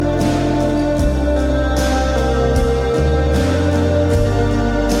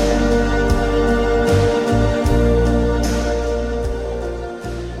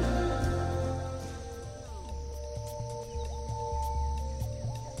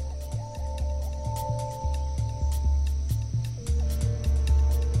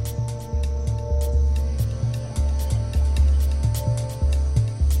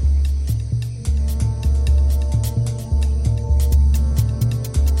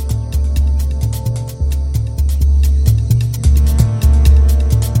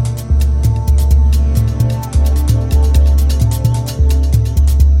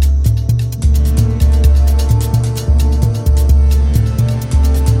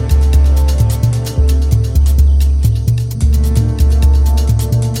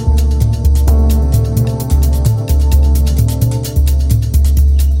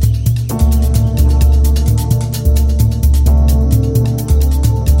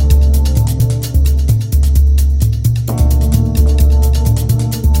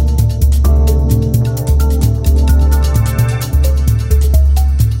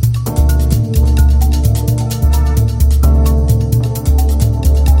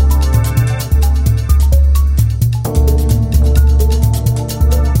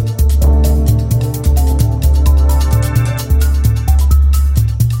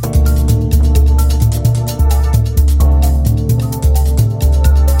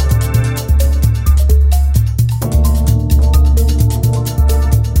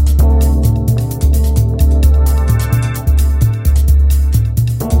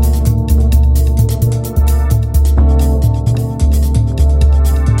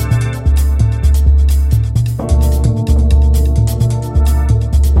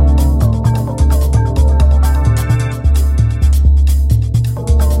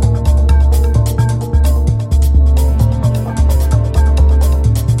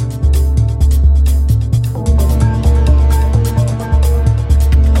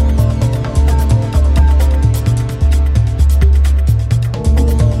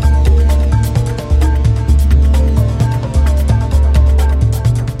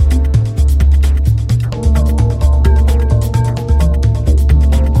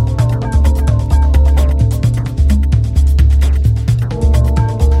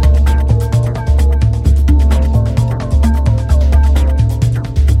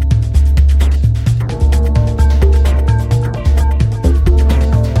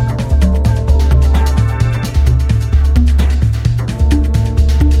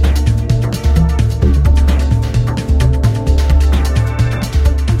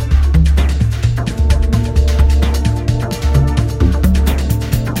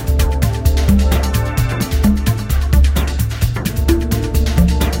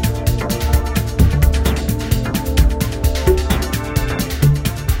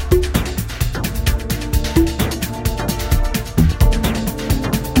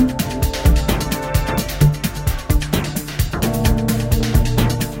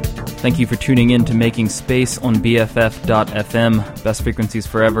Thank you for tuning in to Making Space on BFF.FM. Best frequencies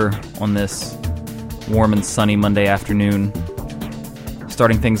forever on this warm and sunny Monday afternoon.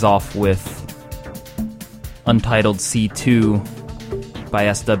 Starting things off with Untitled C2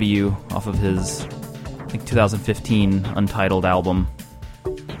 by SW off of his, I think, 2015 Untitled album,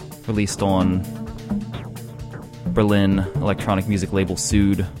 released on Berlin electronic music label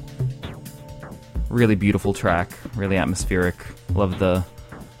Sued. Really beautiful track, really atmospheric. Love the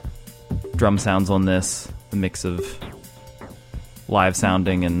drum sounds on this, the mix of live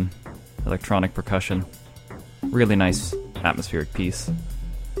sounding and electronic percussion. Really nice atmospheric piece.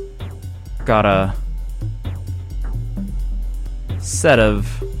 Got a set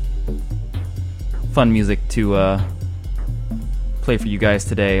of fun music to play for you guys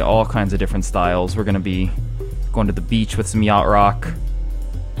today, all kinds of different styles. We're going to be going to the beach with some yacht rock,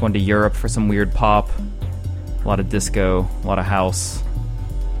 going to Europe for some weird pop, a lot of disco, a lot of house.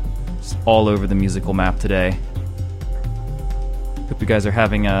 Just all over the musical map today. Hope you guys are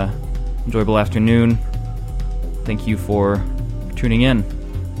having a enjoyable afternoon. Thank you for tuning in.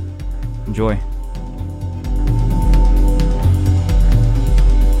 Enjoy.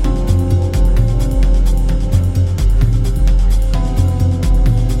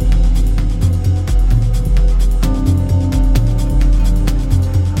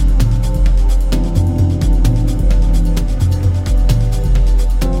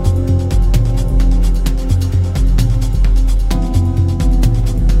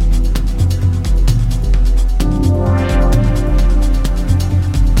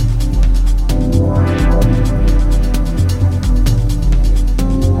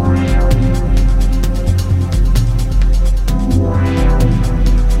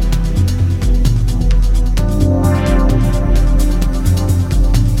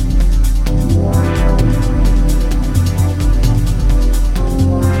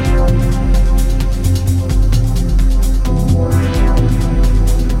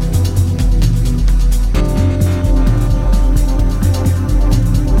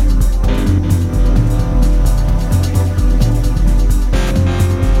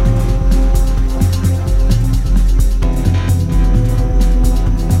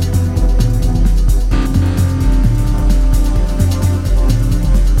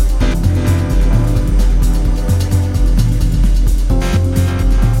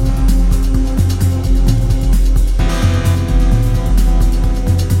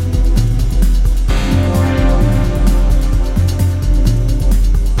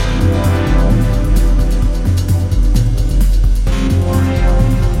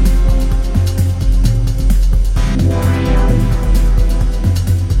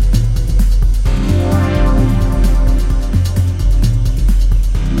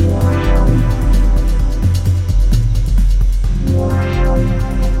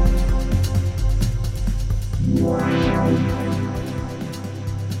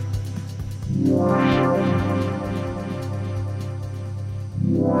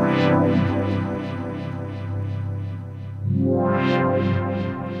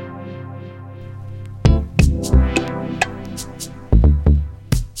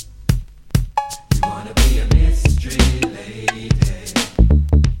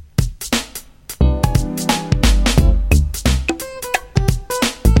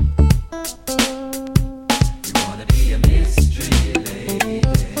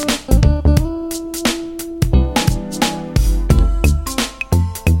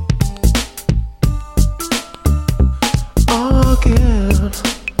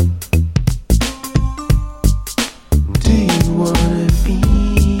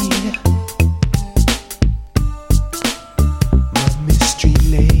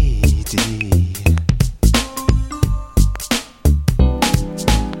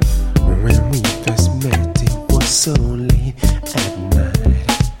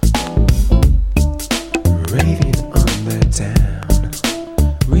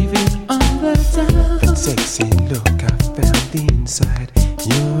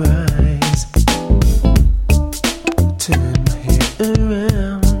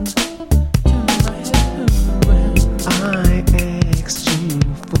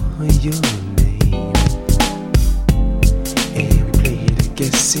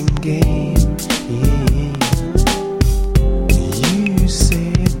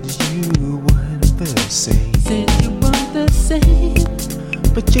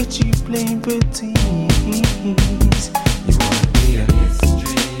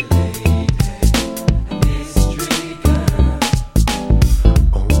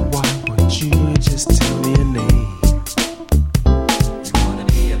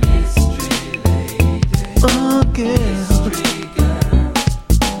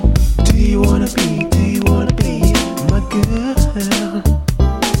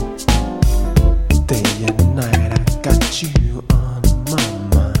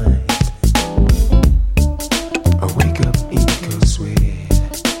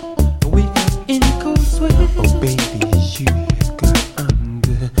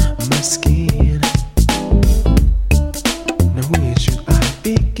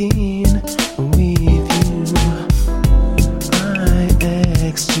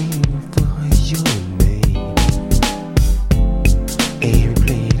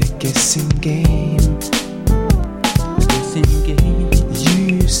 guessing game. Guessing game.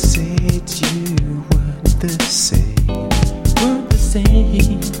 You said you weren't the same. Weren't the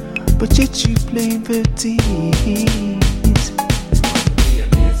same. But yet you blame the tease.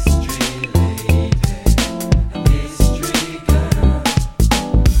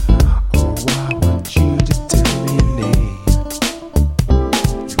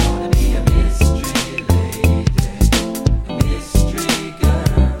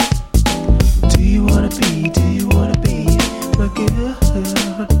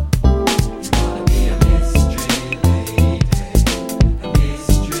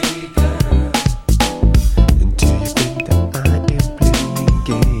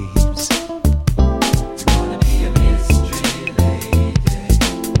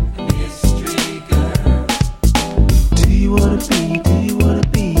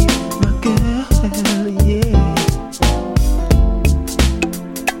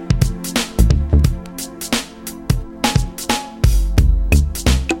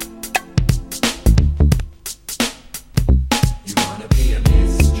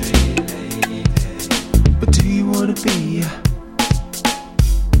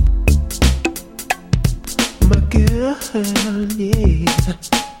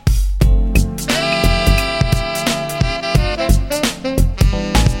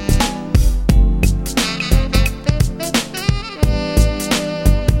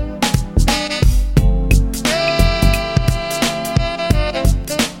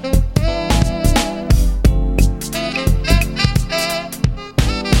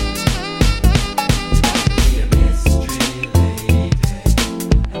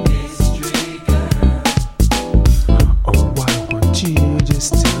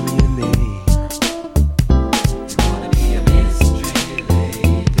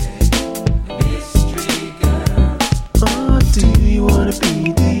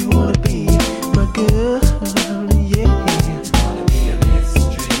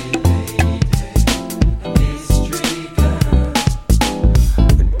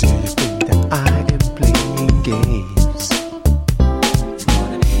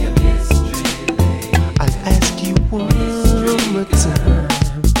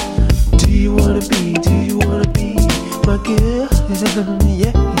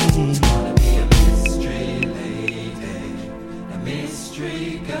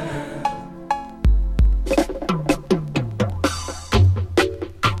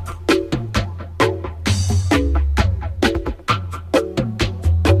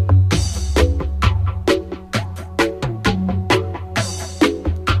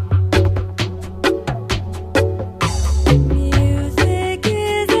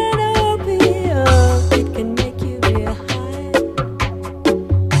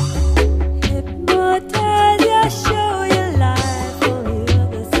 Hypnotize you, show your life on the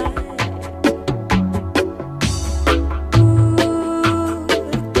other side.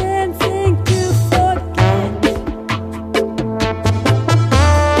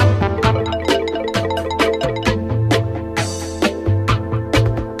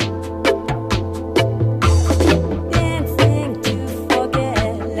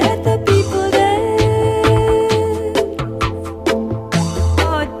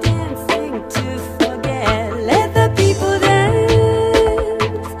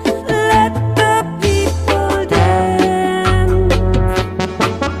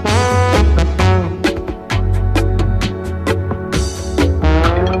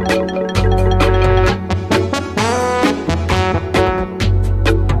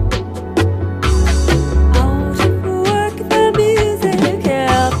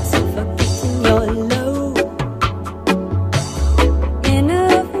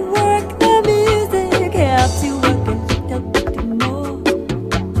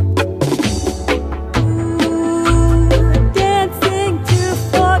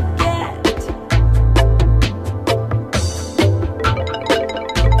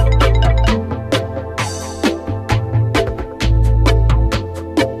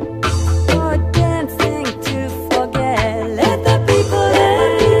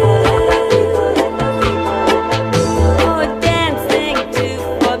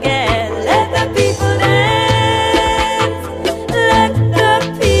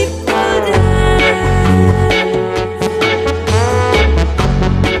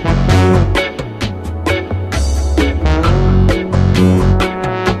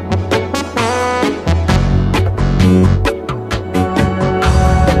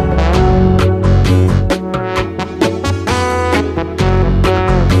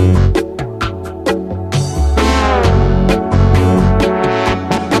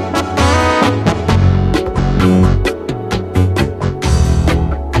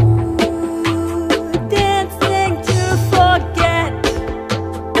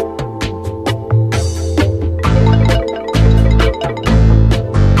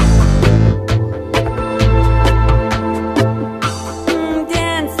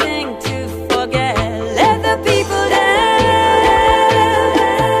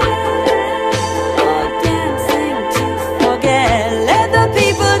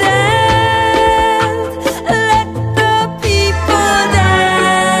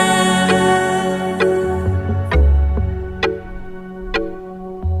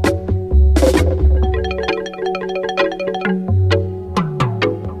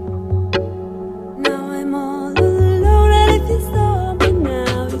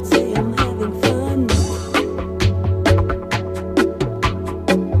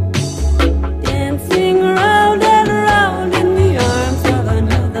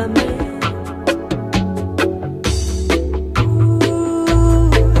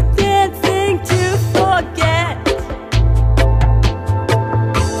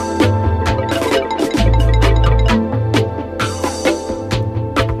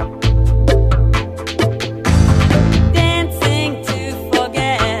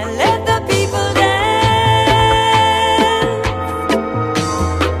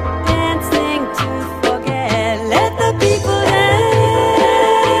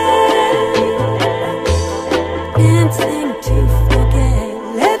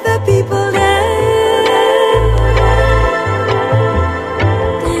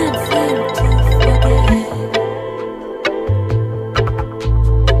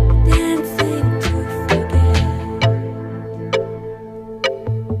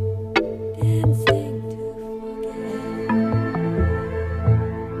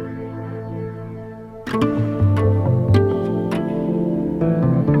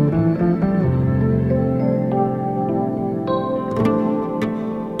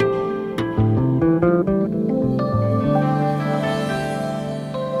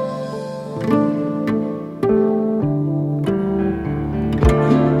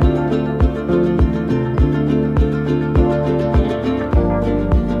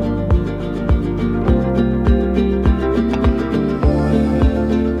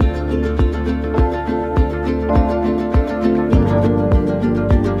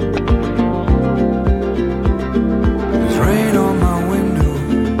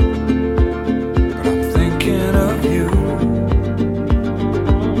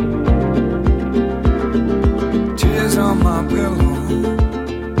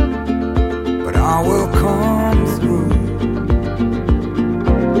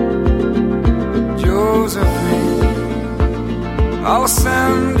 Josephine, I'll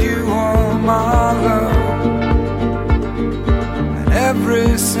send you all my love, and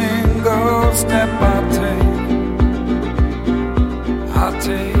every single step I take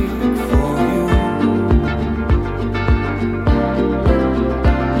for you.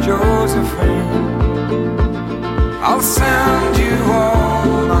 Josephine, I'll send you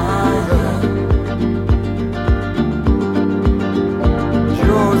all my love.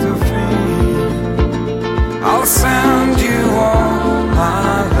 Josephine, I'll send you all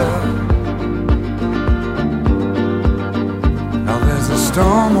my love. Now there's a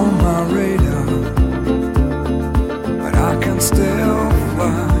storm on my radar, but I can still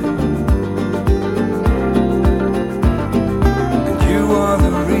fly. And you are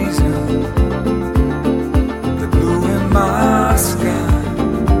the reason, the blue in my sky.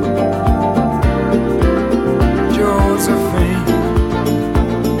 Josephine,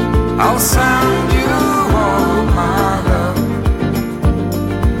 I'll send you all my love.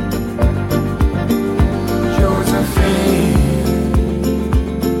 Josephine,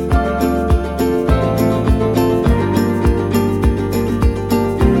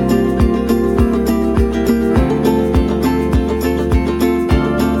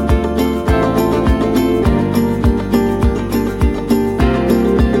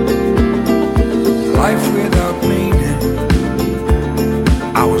 life without meaning,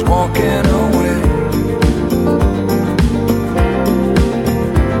 I was walking away.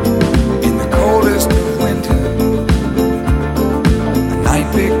 In the coldest of winter, the night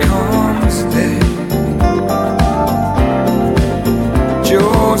becomes day.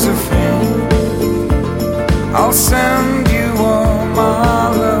 Josephine, I'll send you all my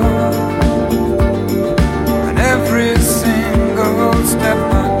love, and every single step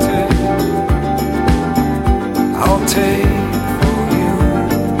I take, I'll take for you.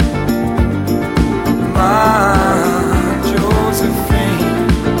 My Josephine,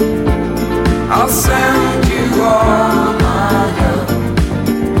 I'll send you all my love.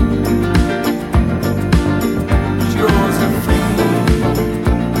 Josephine,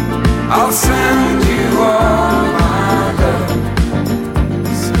 I'll send you all my love.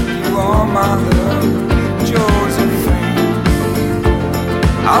 Send you all my love. Josephine,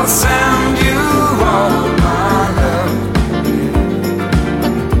 I'll send you all my love.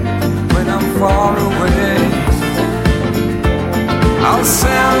 When I'm far away, I'll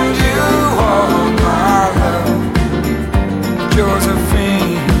send you all my love.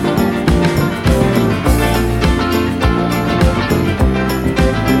 Josephine,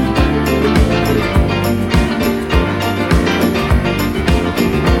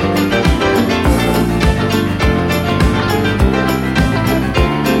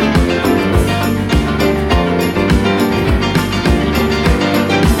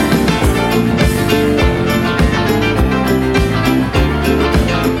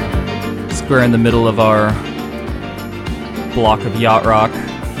 square in the middle of our block of yacht rock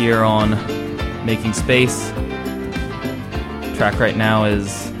here on Making Space. Track right now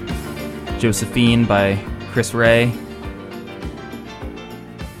is Josephine by Chris Ray,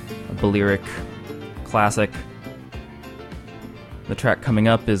 a Balearic classic. The track coming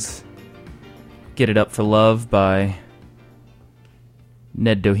up is Get It Up for Love by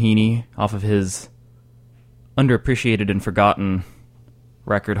Ned Doheny off of his underappreciated and forgotten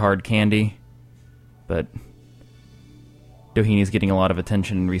record Hard Candy. But Doheny's getting a lot of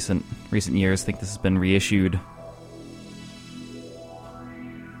attention in recent years. I think this has been reissued.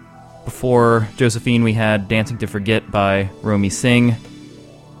 Before Josephine, we had Dancing to Forget by Romy Singh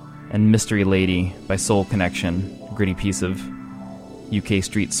and Mystery Lady by Soul Connection, a gritty piece of UK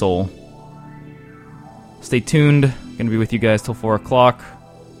street soul. Stay tuned. Going to be with you guys till 4 o'clock.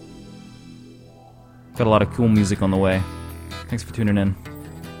 Got a lot of cool music on the way. Thanks for tuning in.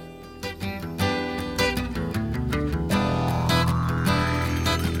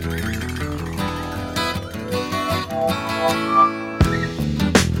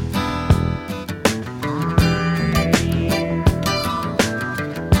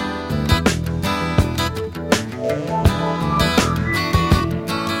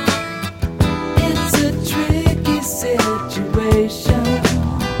 It's a tricky situation.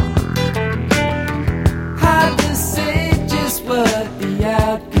 Hard to say just what the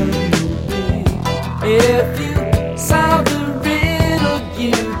outcome will be. If you solve the riddle,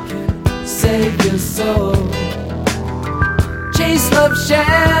 you can save your soul. Chase love's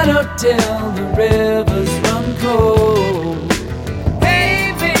shadow till the rivers run cold.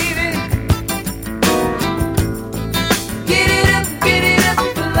 Hey baby, get it up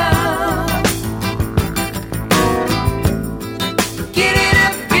for love. Get it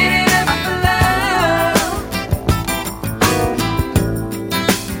up for love.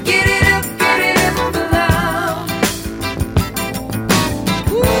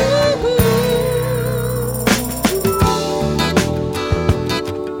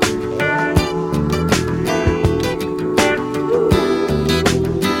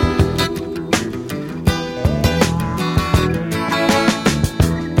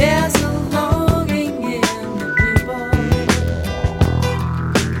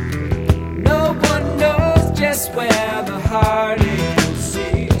 just where the heartache will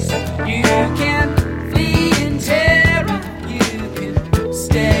cease. You can flee in terror, you can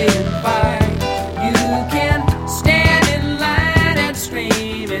stay and fight, you can stand in line and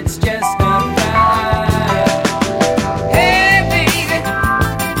scream, it's just not right. Hey baby,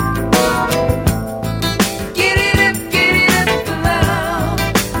 get it up for love.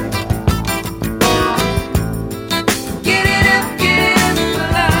 Get it up for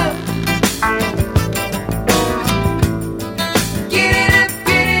love. Get it up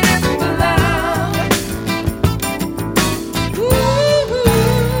for love.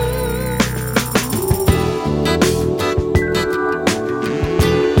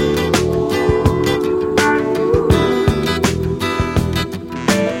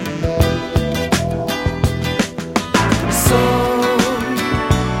 So,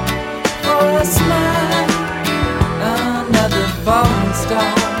 for a smile, another falling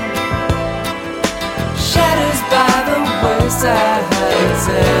star shatters by the wayside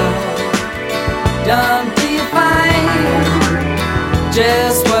itself. Don't define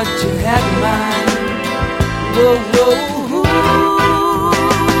just what you had in mind. Whoa, whoa,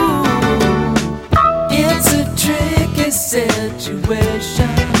 it's a tricky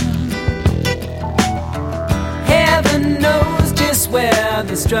situation. Heaven knows just where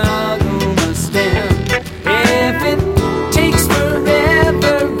the struggle must end. If it takes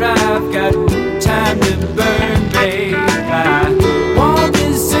forever, I've got time to burn, babe. I won't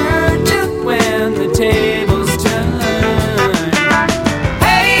desert you when the tables turn.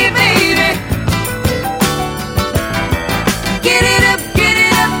 Hey, baby, get it up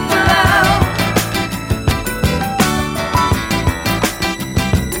for love.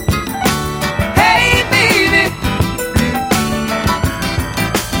 Hey, baby,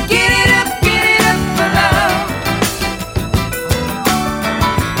 get it up for love.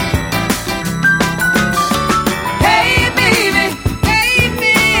 Hey, baby, get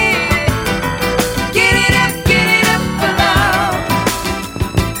it up for love.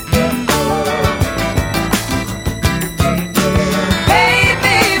 Hey,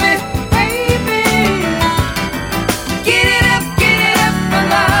 baby, get it up for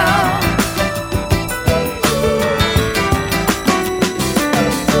love.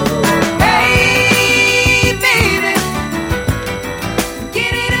 Hey, baby,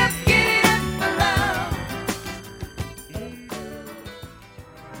 get it up for love.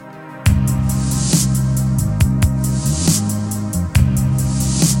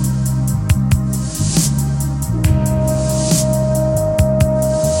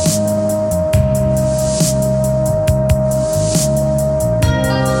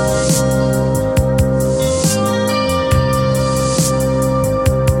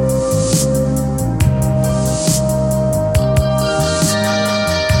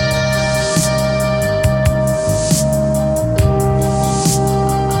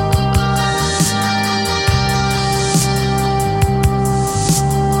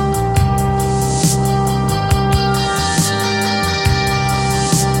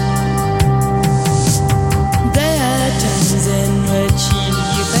 There are times in which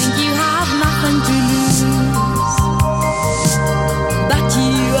you think you have nothing to lose, but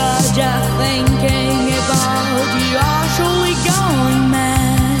you are just thinking about you are surely going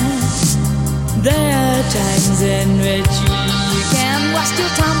mad. There are times in which you can waste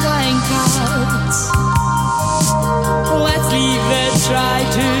your time playing cards. Let's leave it, try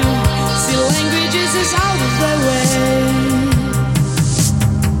to see languages is out of the way.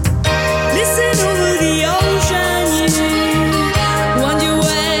 Listen over the ocean, you wind your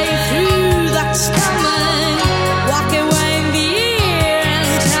way through that coming, walk away in the air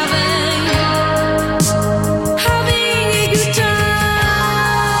and having a good time.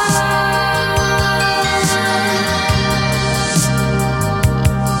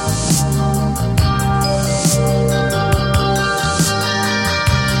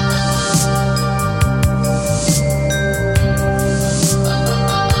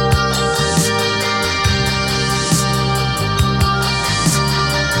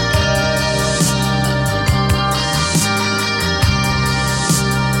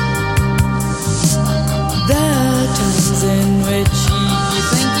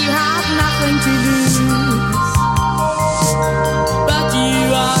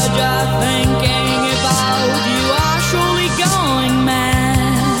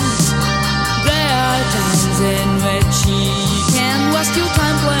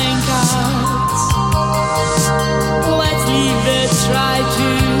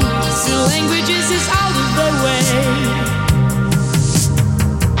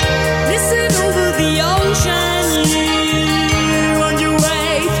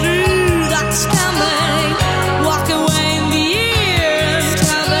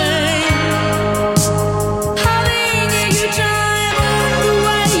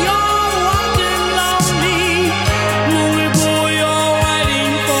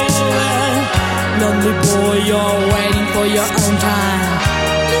 or you're waiting for your own time.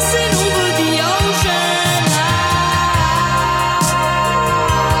 Listen over the ocean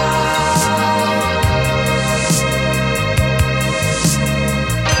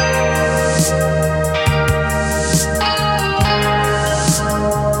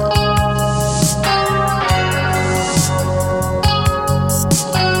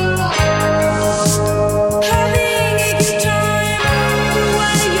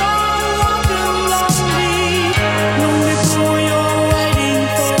Long before you're ready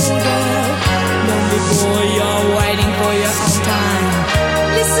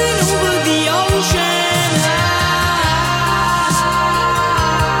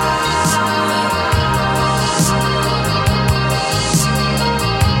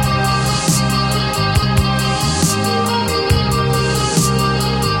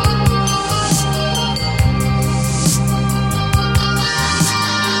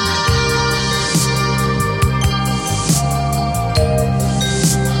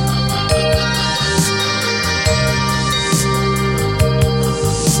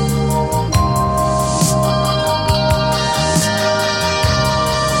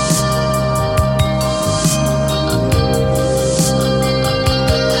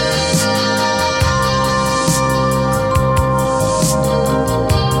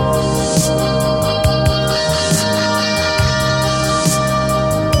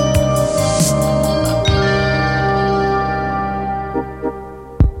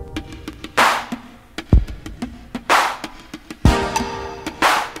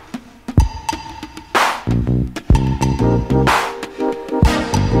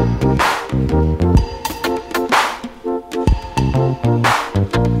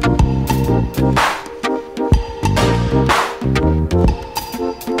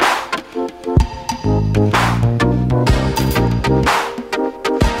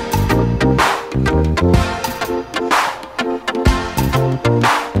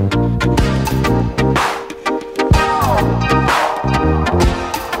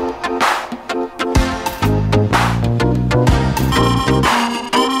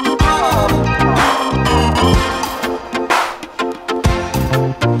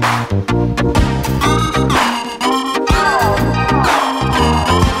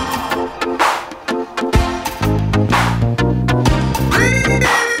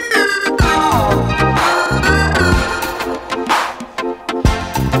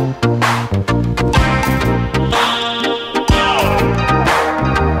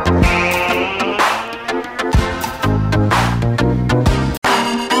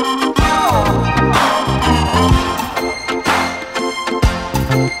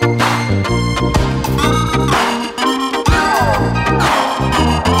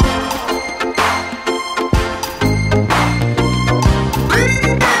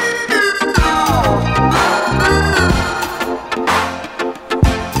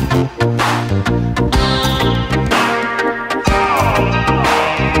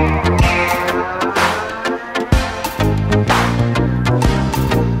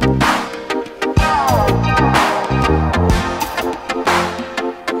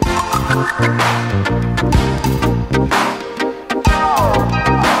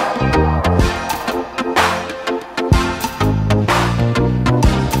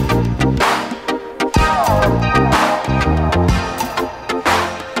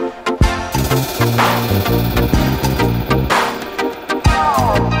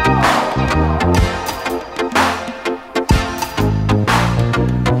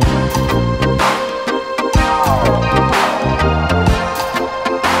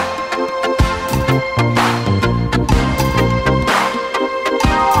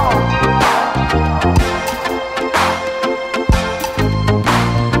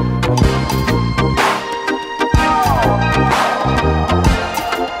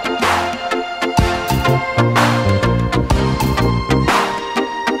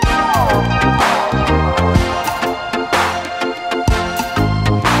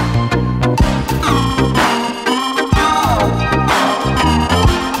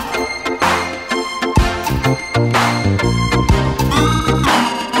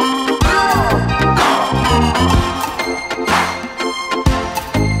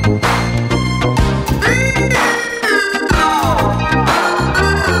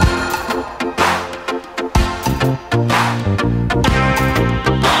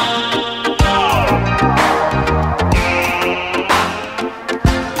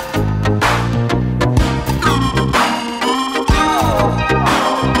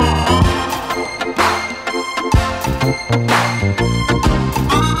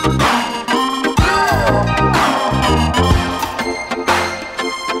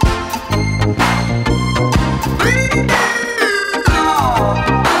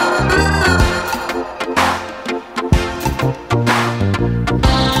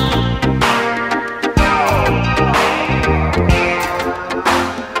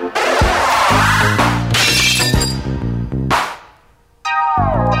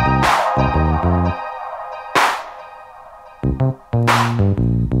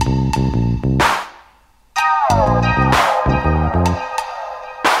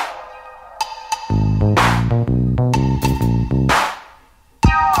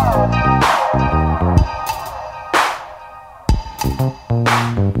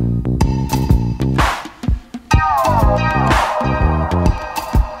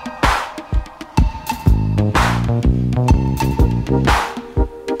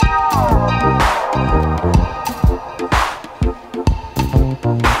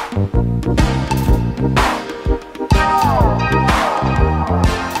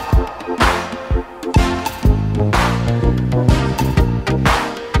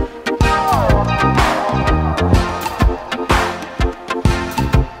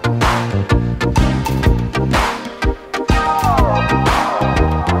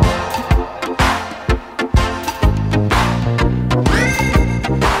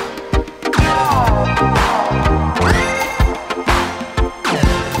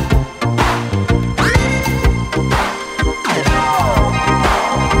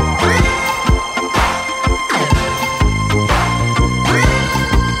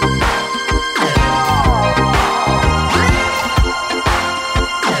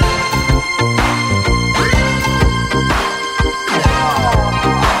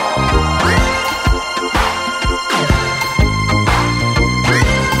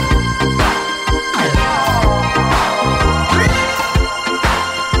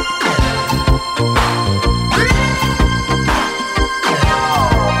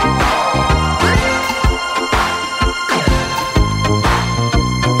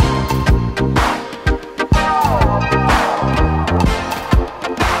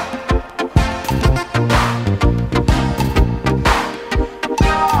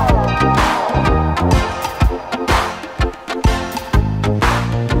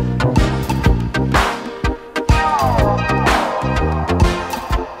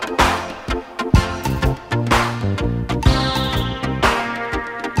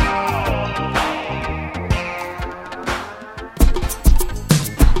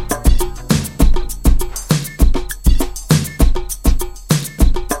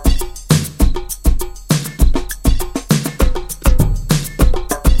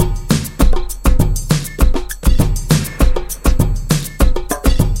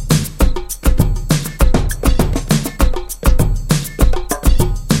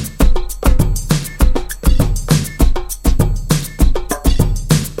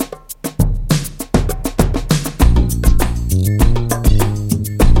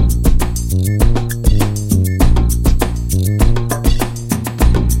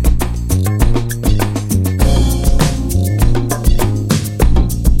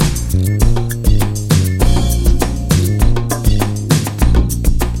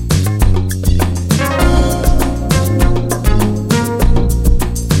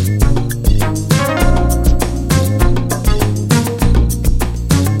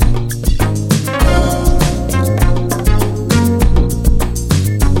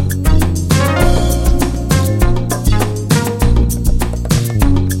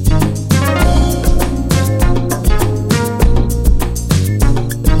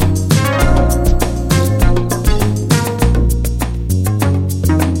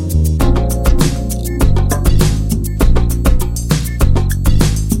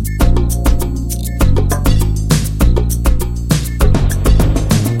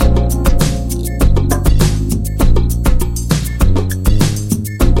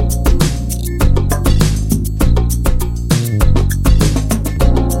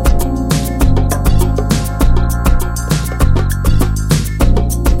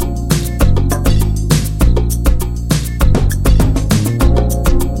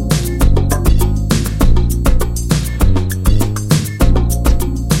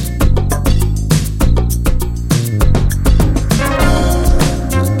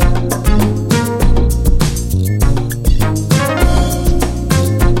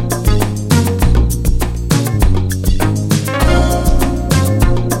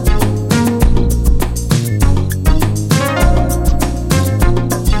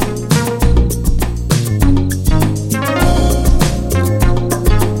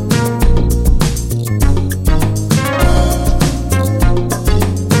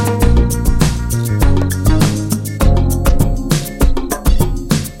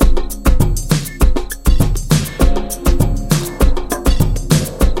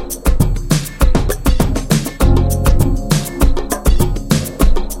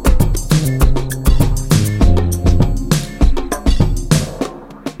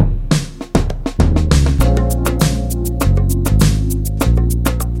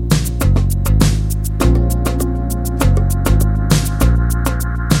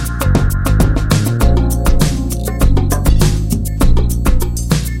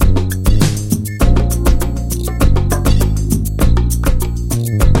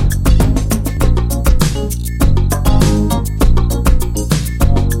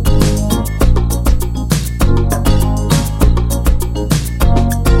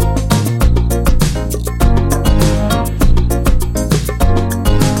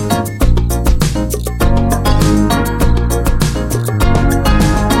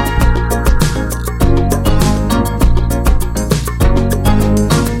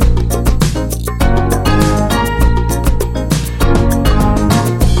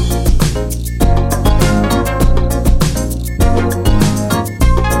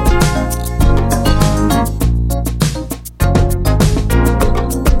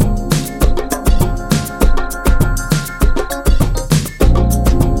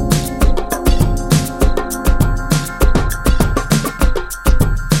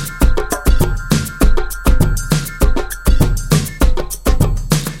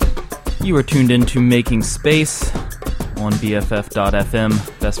You are tuned into Making Space on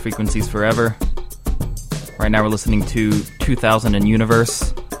BFF.FM, best frequencies forever. Right now we're listening to 2000 and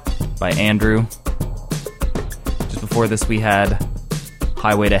Universe by Andrew. Just before this we had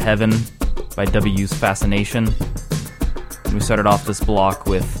Highway to Heaven by W's Fascination. And we started off this block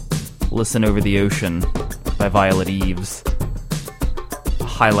with Listen Over the Ocean by Violet Eves. A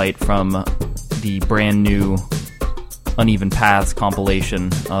highlight from the brand new Uneven Paths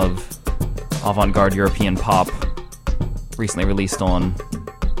compilation of avant-garde European pop, recently released on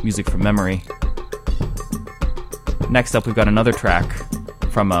Music from Memory. Next up, we've got another track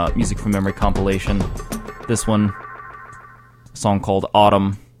from a Music from Memory compilation. This one, a song called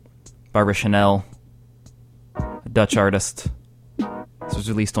Autumn by Richanel, a Dutch artist. This was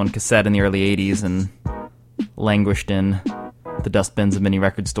released on cassette in the early 80s and languished in the dustbins of many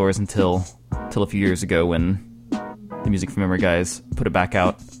record stores until a few years ago when the Music from Memory guys put it back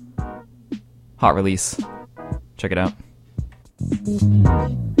out. Hot release. Check it out. Keep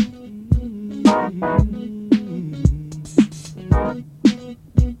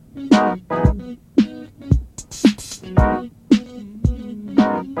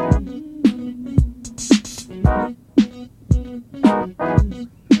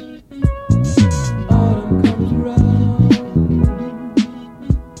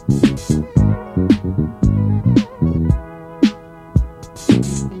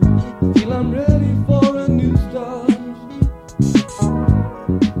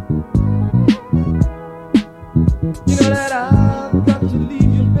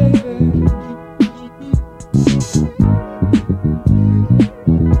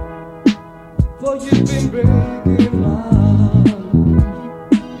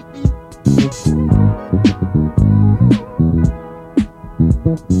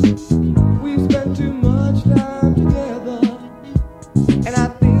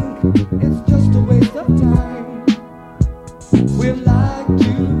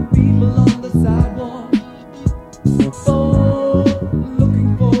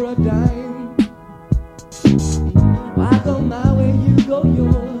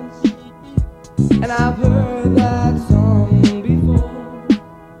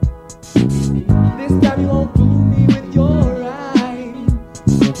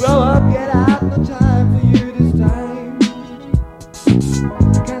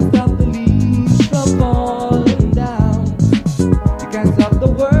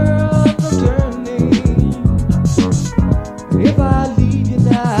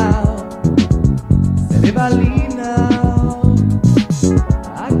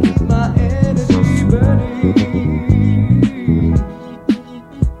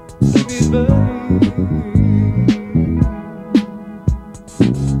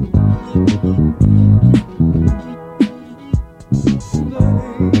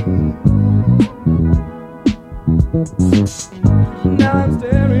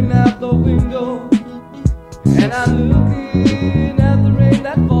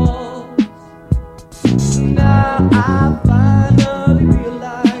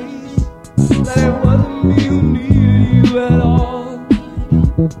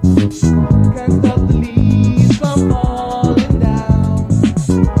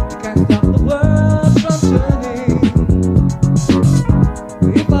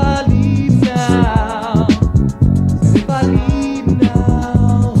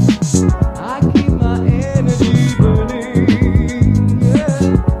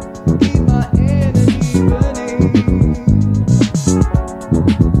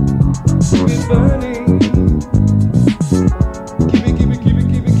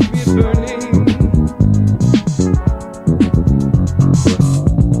it burning.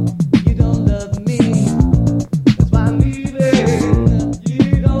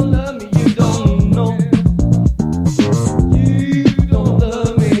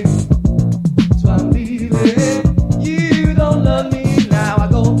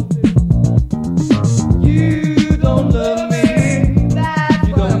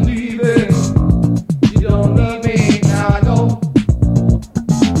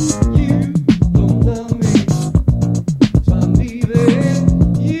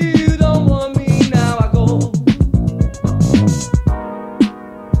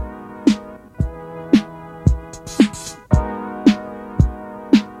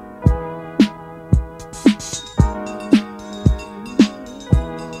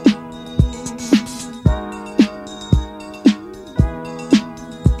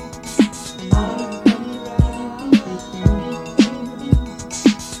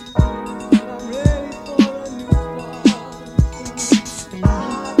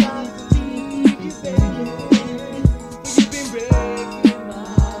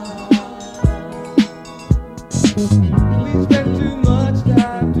 We spend too much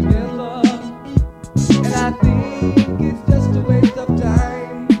time together, and I think it's just a waste of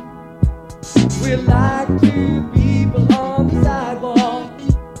time. We're like two people on the sidewalk,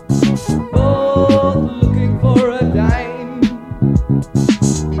 both looking for a dime.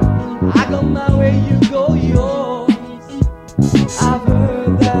 I go my way, you go yours. I've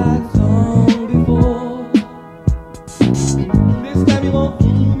heard that song before. This time you won't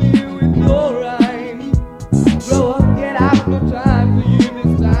fool me with your rhyme. Grow up, get out, no time.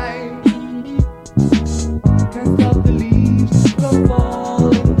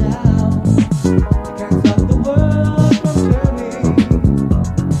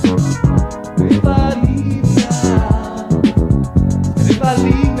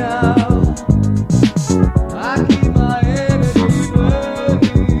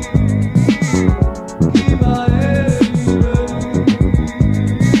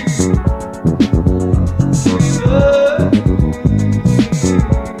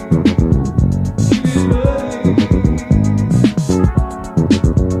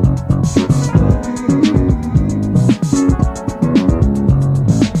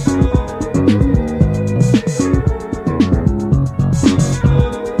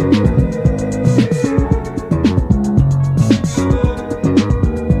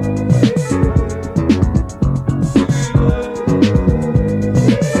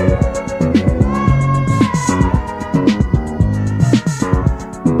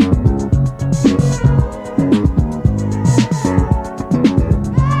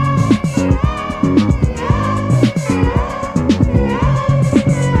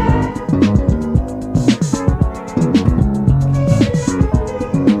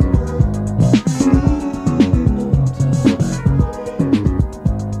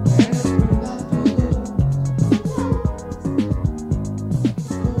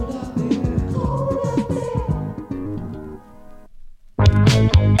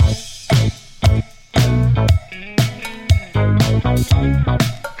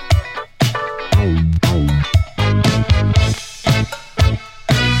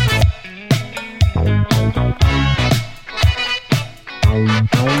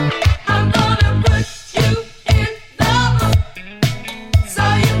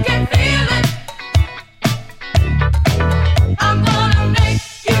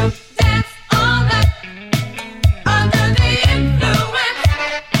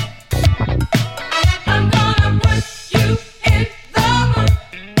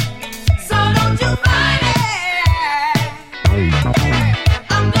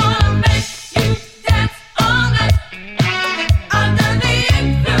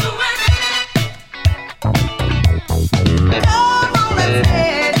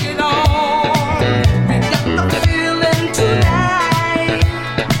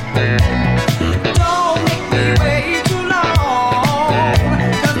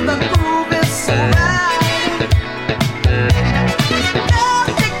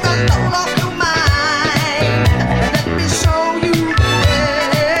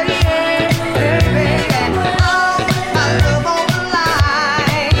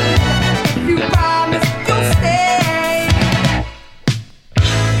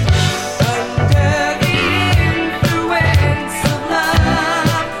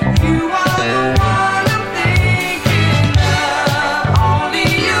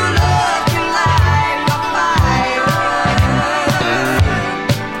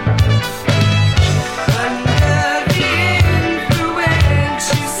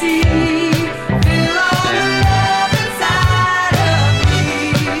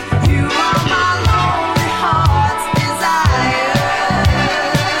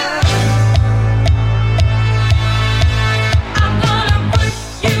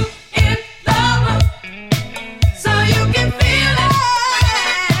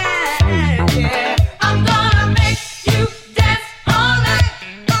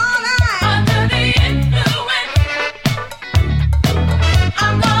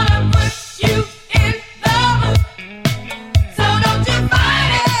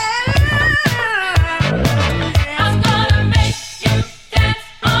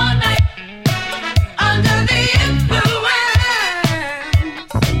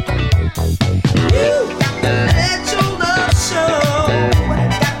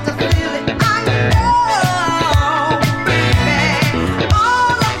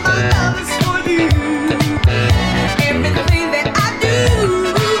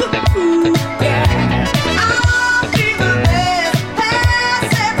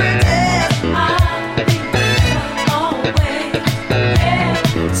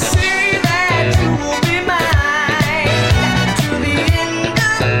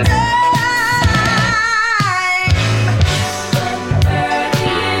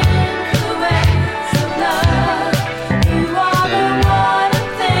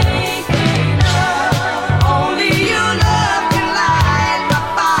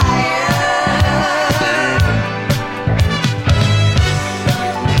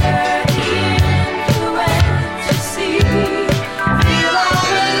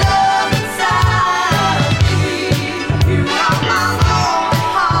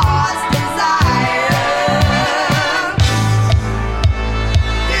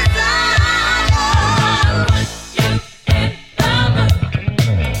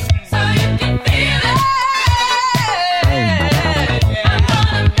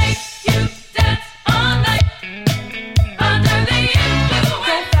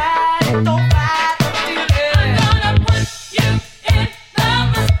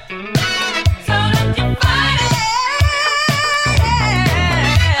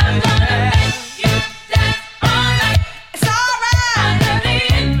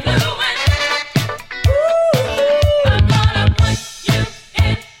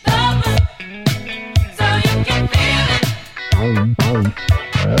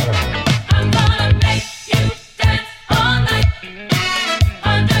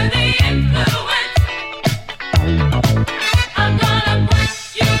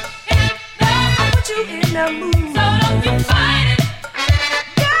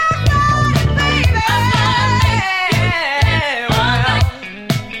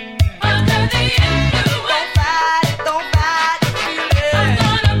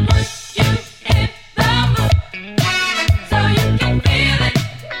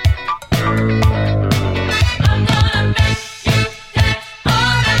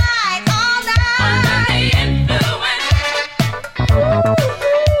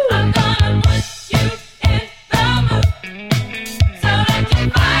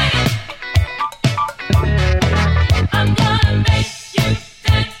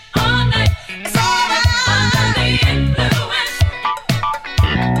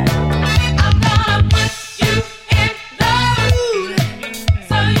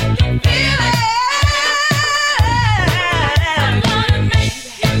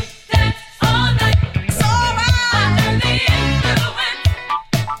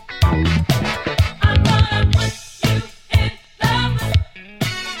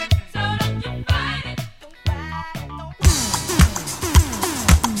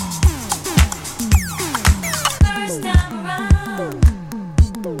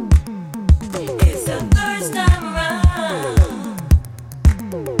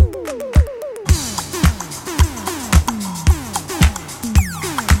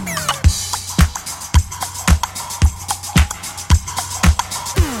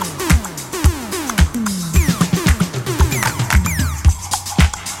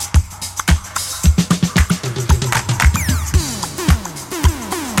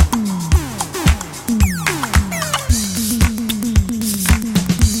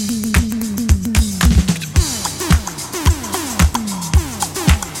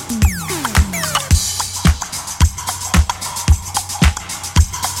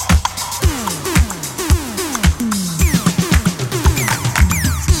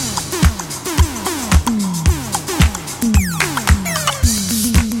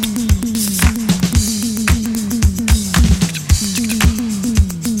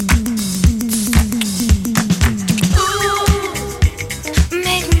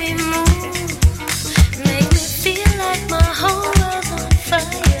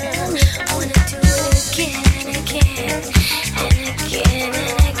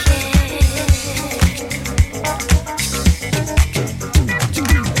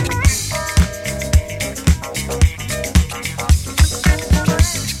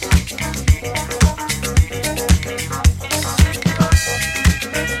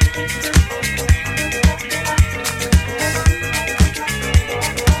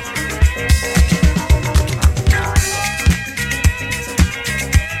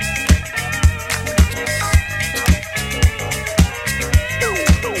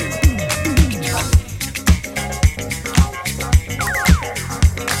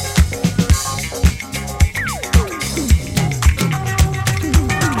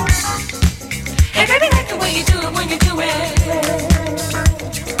 Hey baby, like the way you do it when you do it.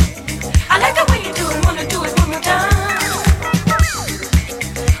 I like the way you do it, wanna do it one more time.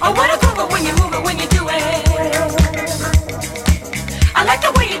 I wanna groove it when you move it when you do it. I like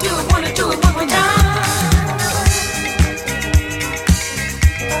the way you do it, wanna do it one more time.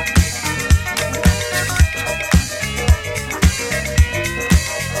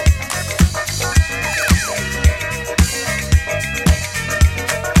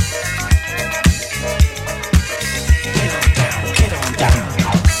 Get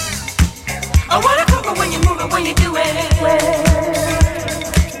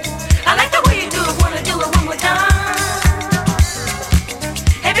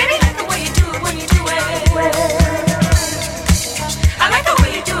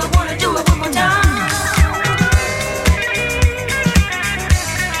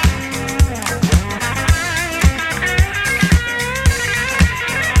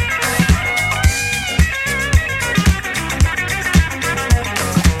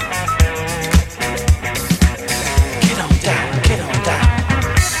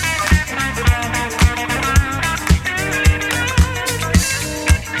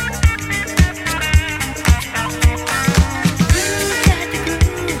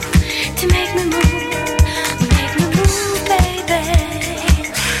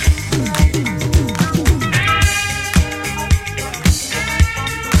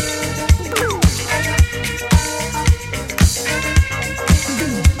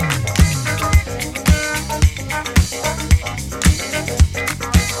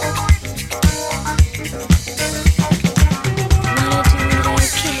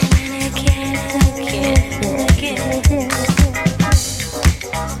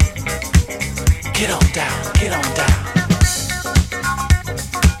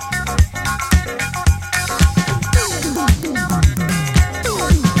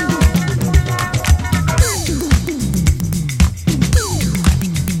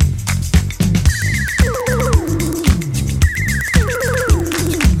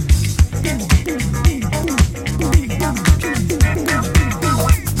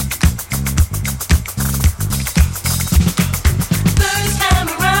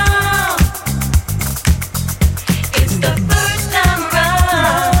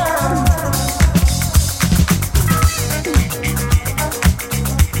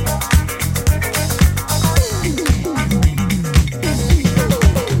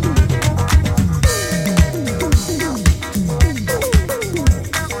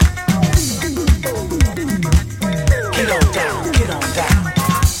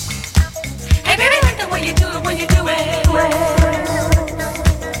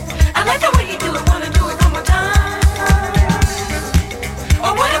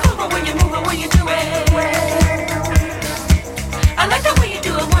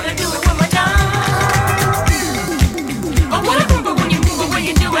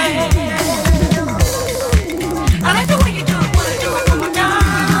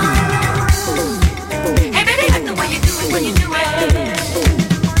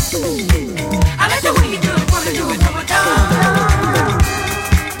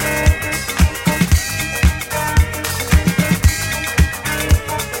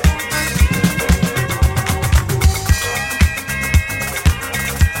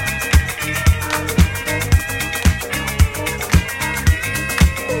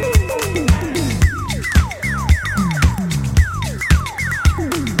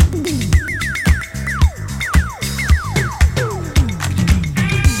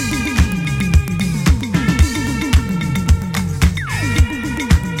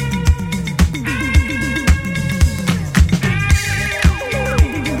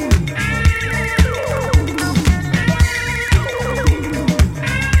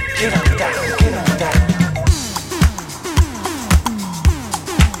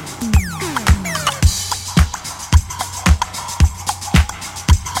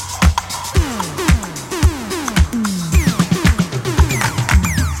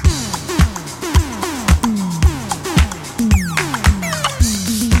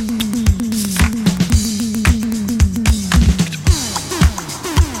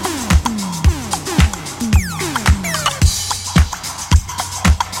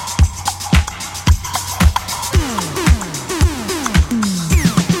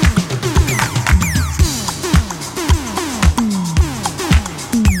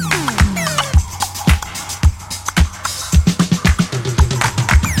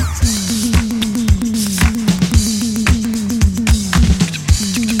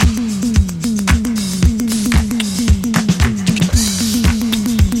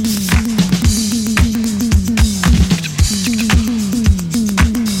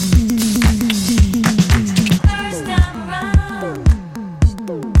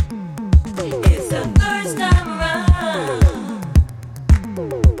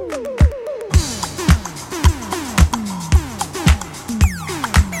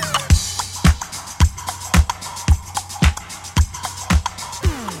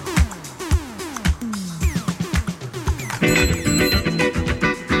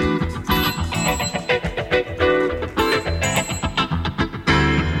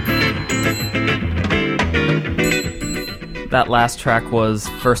That last track was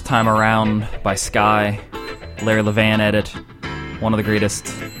First Time Around by Sky, Larry Levan edit, one of the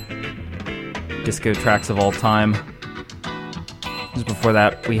greatest disco tracks of all time. Just before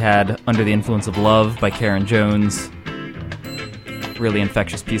that, we had Under the Influence of Love by Karen Jones, really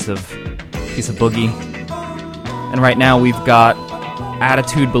infectious piece of boogie. And right now we've got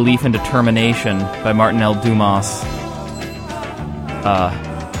Attitude, Belief, and Determination by Martin L. Dumas.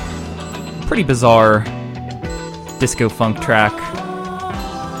 Pretty bizarre disco funk track,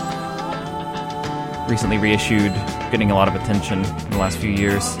 recently reissued, getting a lot of attention in the last few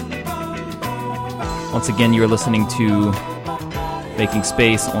years. Once again, you're listening to Making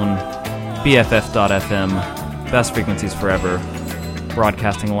Space on BFF.FM, best frequencies forever,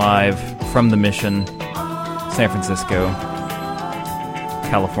 broadcasting live from the Mission, San Francisco,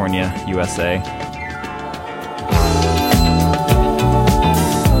 California, USA.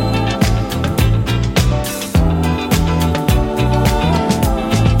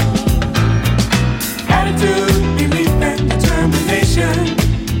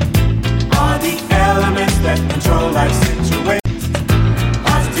 Control life situations.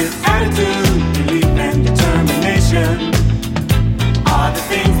 Positive attitude, belief, and determination are the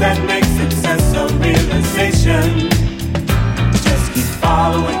things that make success a realization. Just keep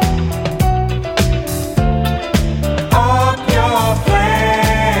following up your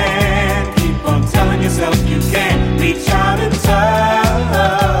plan. Keep on telling yourself you can reach out and touch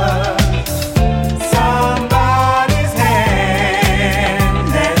somebody's hand,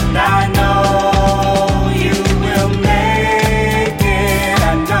 and I know you will make it.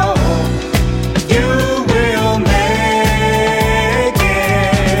 I know you will make it,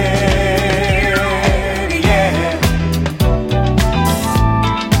 yeah.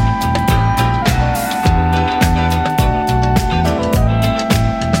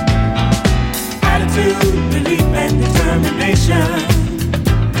 Attitude, belief, and determination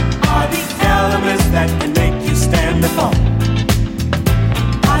are the elements that can make you stand before.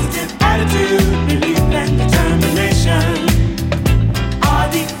 Positive attitude, belief, and determination are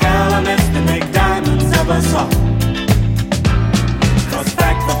the elements that make diamonds of us all. 'Cause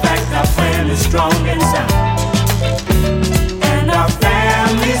fact for fact, our plan is strong and sound, and our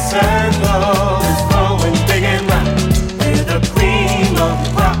family circle is growing big and round. We're the cream of the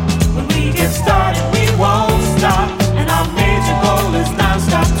crop. When we get started, we won't stop, and our major goal is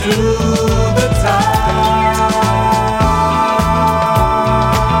non-stop to the top.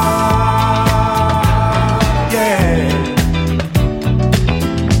 Yeah.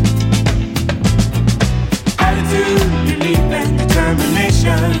 Attitude, belief, and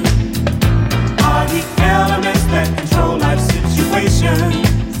determination are the elements that control life situations.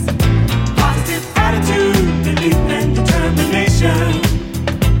 Positive attitude, belief, and determination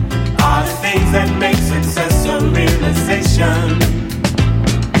are the things that make success a realization.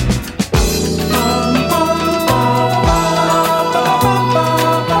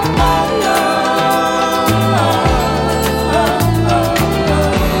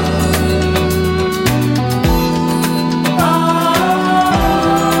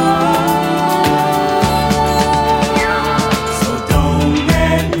 So don't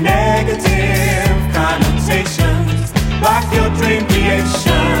let negative connotations block your dream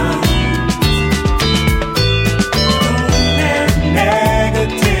creation. Don't let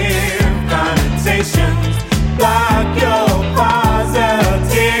negative connotations block your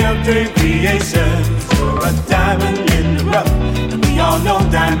positive dream creations. You're a diamond in the rough, and we all know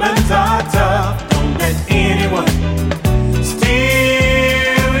diamonds are tough. Don't let anyone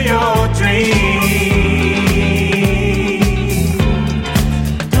steal your dream.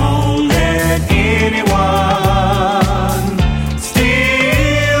 Don't let anyone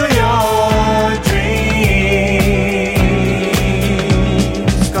steal your dreams.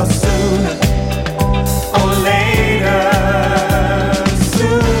 'Cause sooner or later,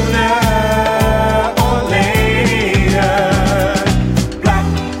 sooner or later, black,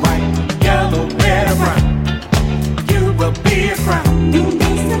 white, yellow, red, or brown, you will be a crown. You'll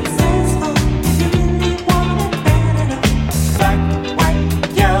be successful if you really want it bad enough. Black, white,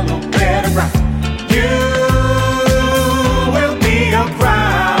 yellow, red, or brown, you will be a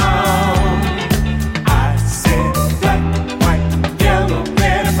crown. I said black, white, yellow,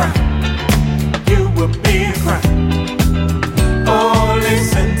 red, or brown, you will be a crown. Oh,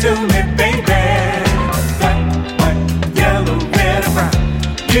 listen to me, baby. Black, white, yellow, red, or brown,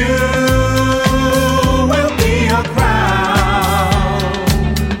 you will be a crown.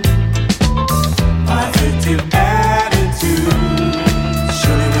 Positive attitude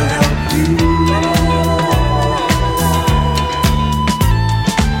surely will help you.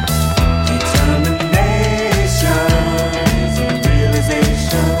 Determination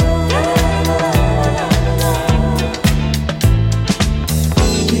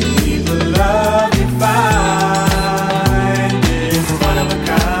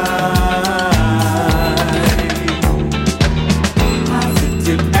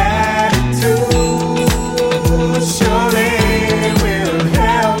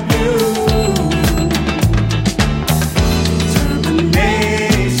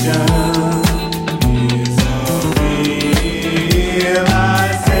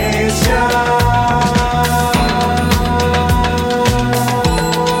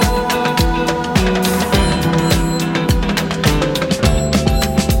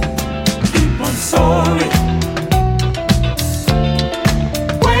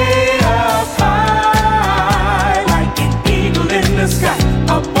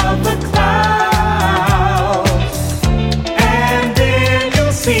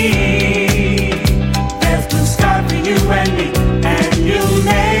see. There's blue sky for you and me, and you'll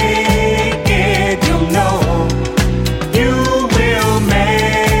make it. You'll know you will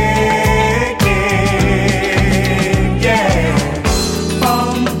make it. Yeah.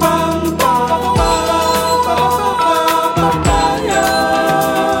 Bum, bum, bum, bum, bum, bum,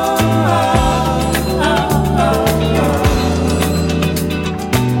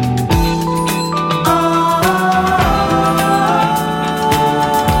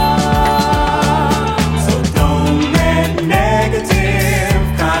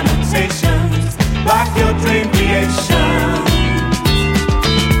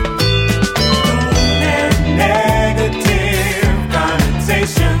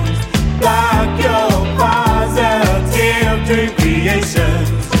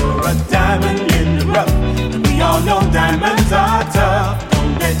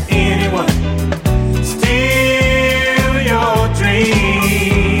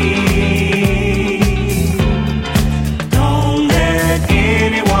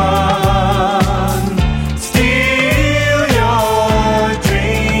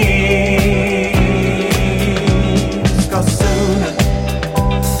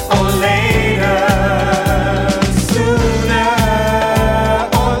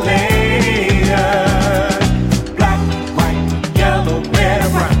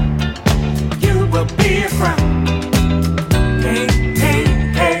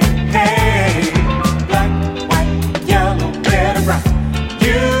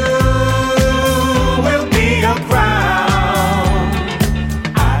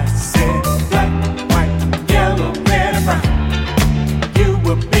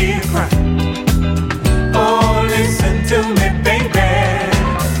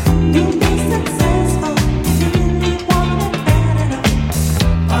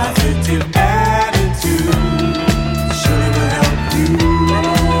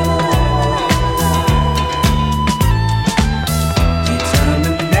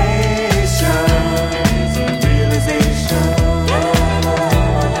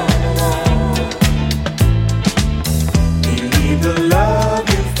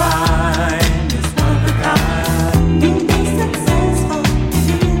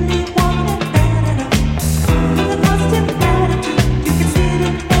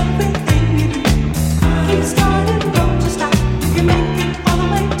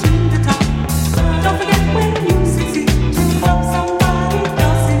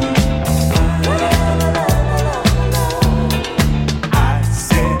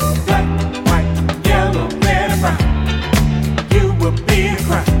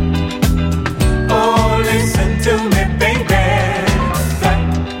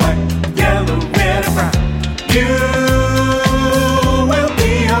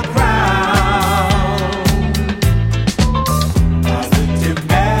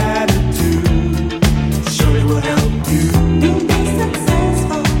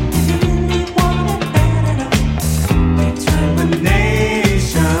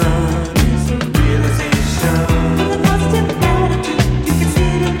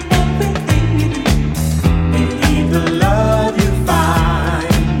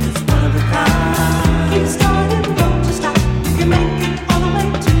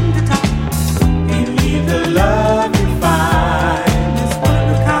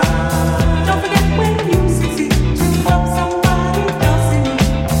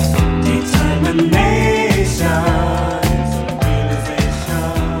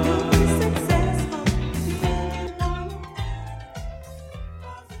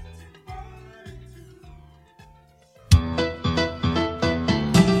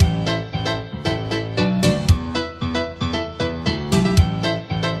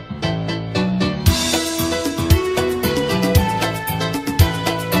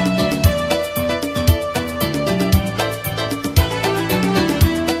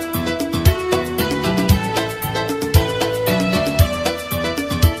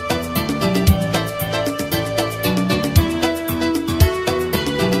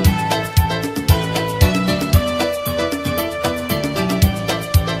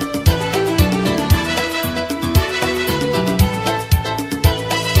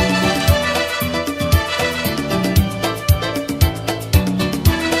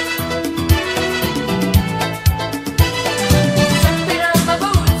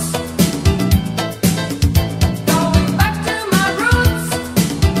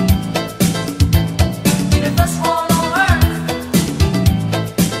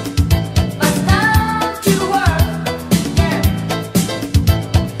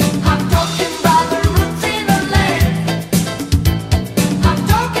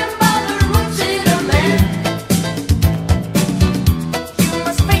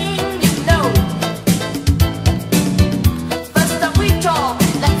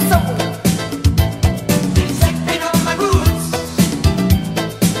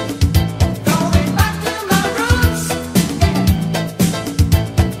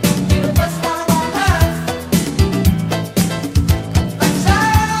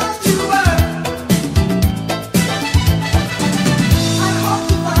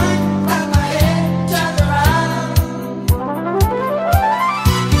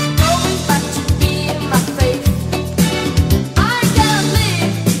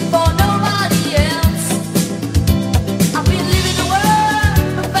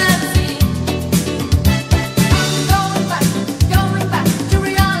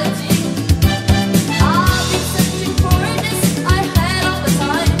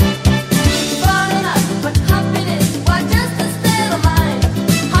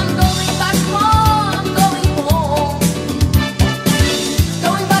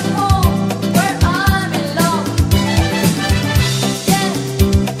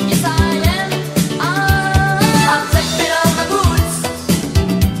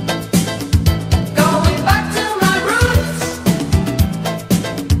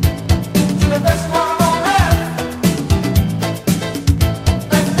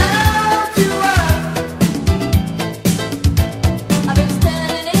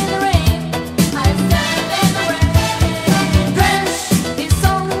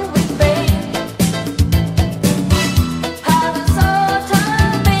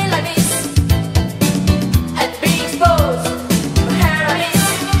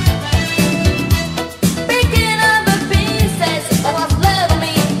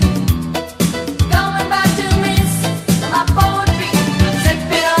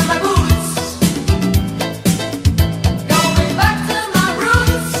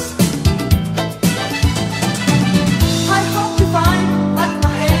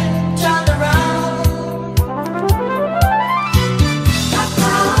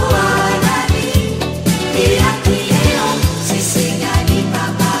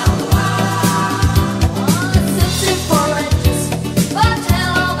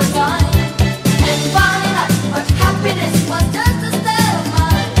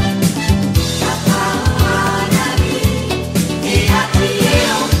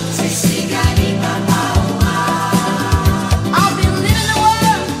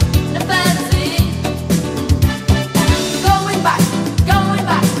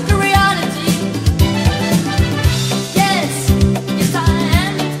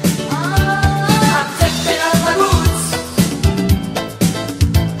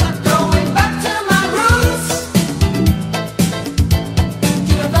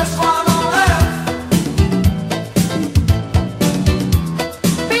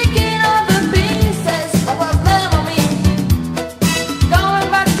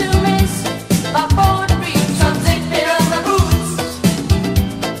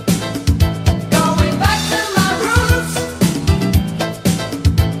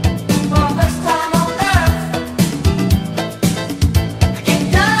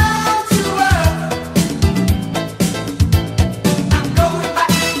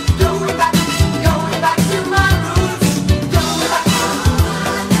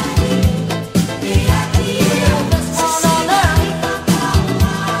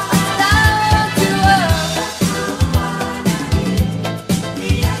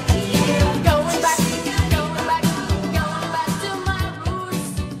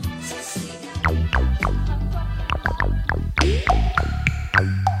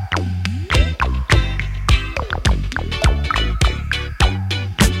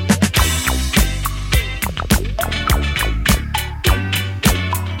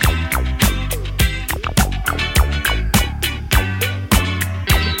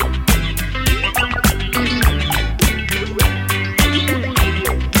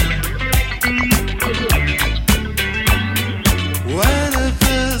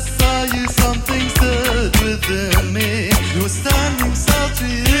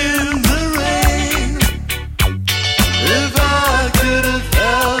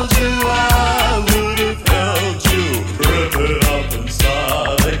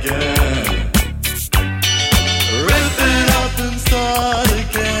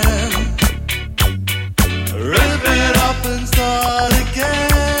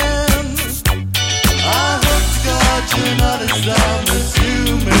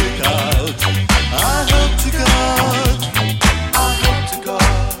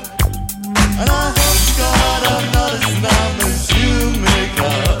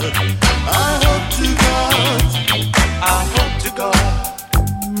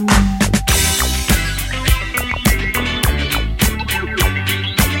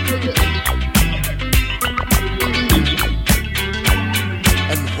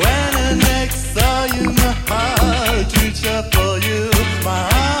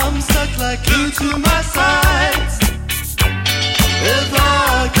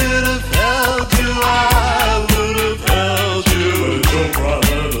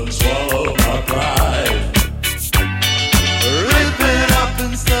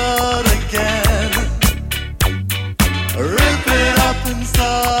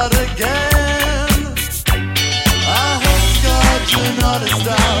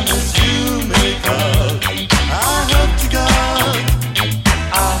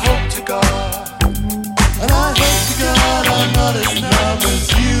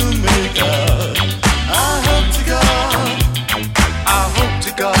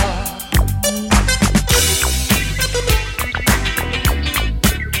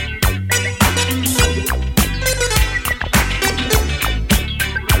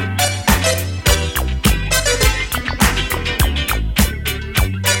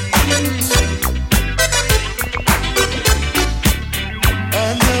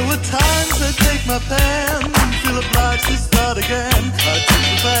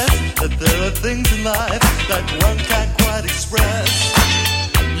 are things in life that one can't quite express.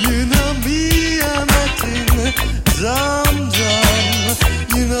 You know me, I'm acting dumb.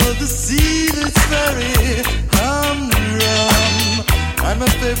 You know the sea that's very humdrum. And my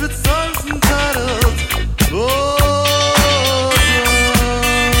favorite song's entitled Oh.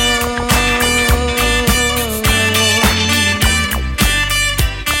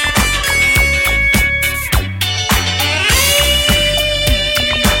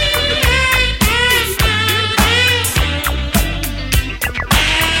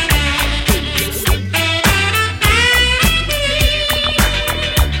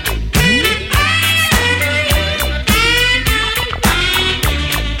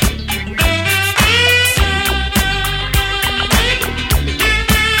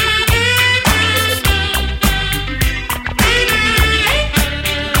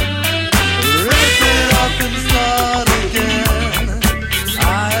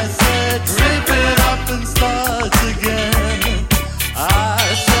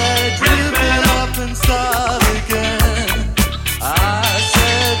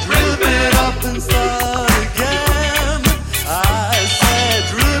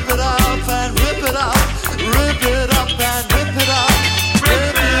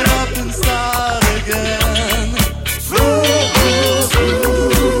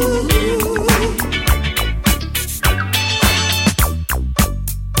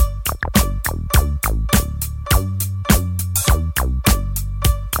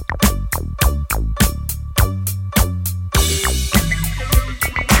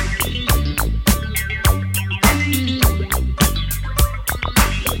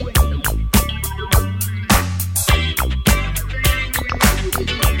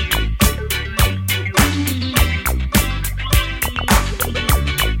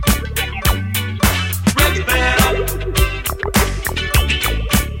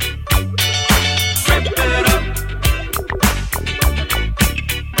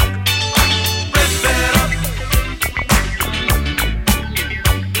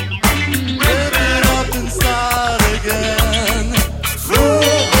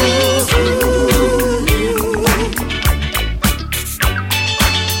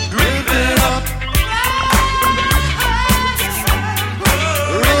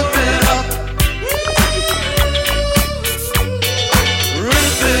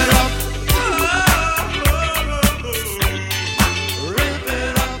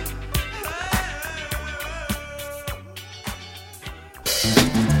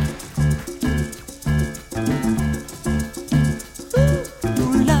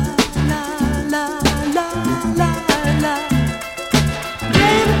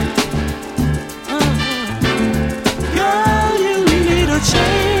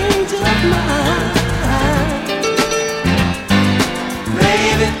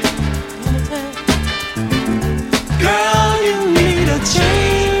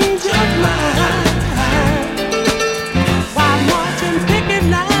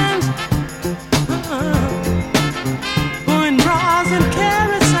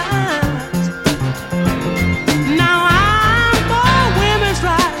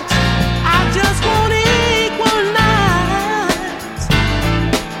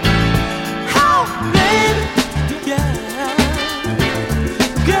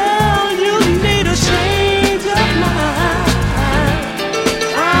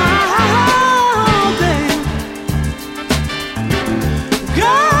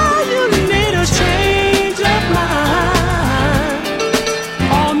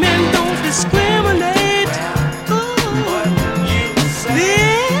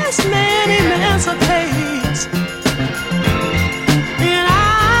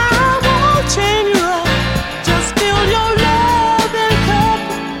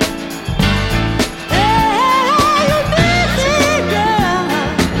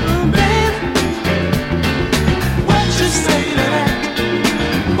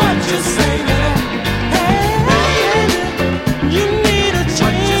 You need a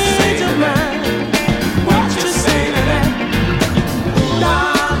change of mind.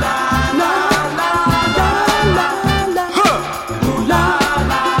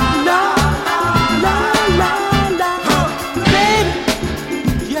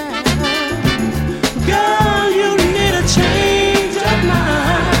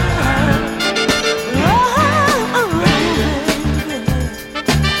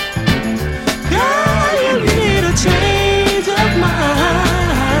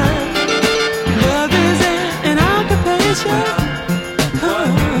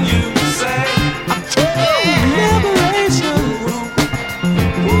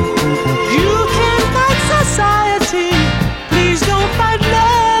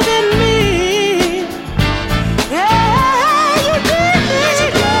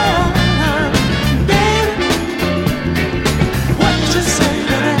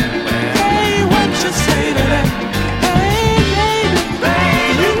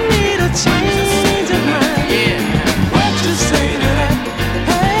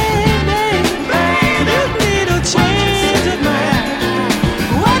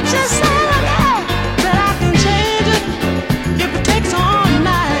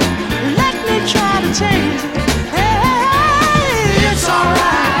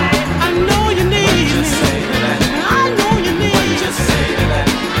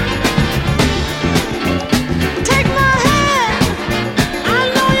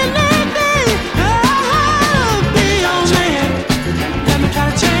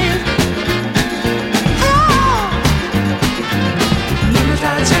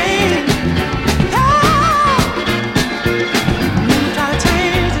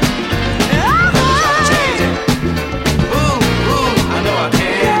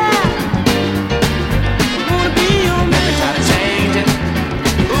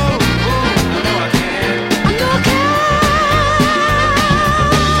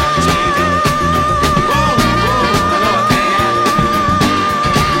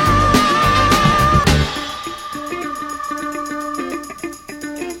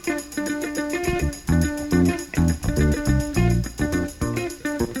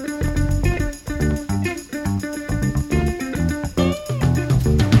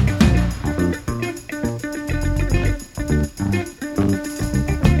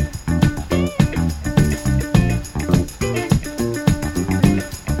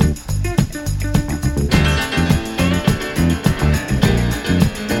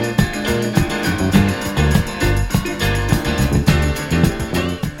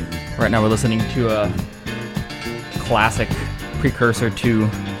 Now we're listening to a classic precursor to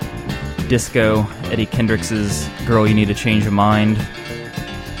disco, Eddie Kendricks's Girl You Need to Change Your Mind.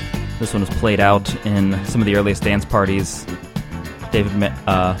 This one was played out in some of the earliest dance parties. David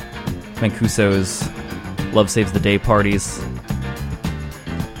Mancuso's Love Saves the Day parties.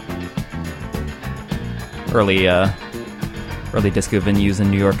 Early disco venues in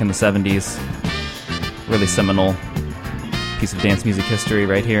New York in the 70s. Really seminal piece of dance music history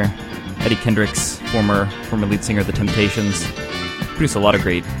right here. Eddie Kendricks, former lead singer of The Temptations. Produced a lot of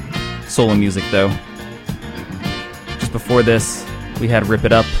great solo music though. Just before this, we had Rip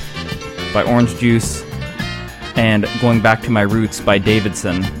It Up by Orange Juice and Going Back to My Roots by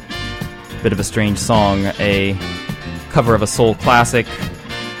Davidson. Bit of a strange song, a cover of a soul classic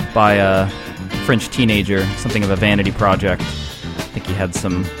by a French teenager, something of a vanity project. I think he had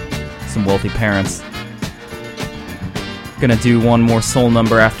some wealthy parents. Gonna do one more soul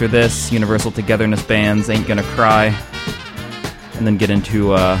number after this, Universal Togetherness Band's Ain't Gonna Cry, and then get into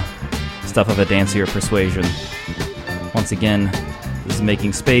stuff of a dancier persuasion. Once again, this is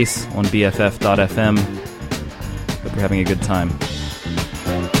Making Space on BFF.FM. Hope you're having a good time.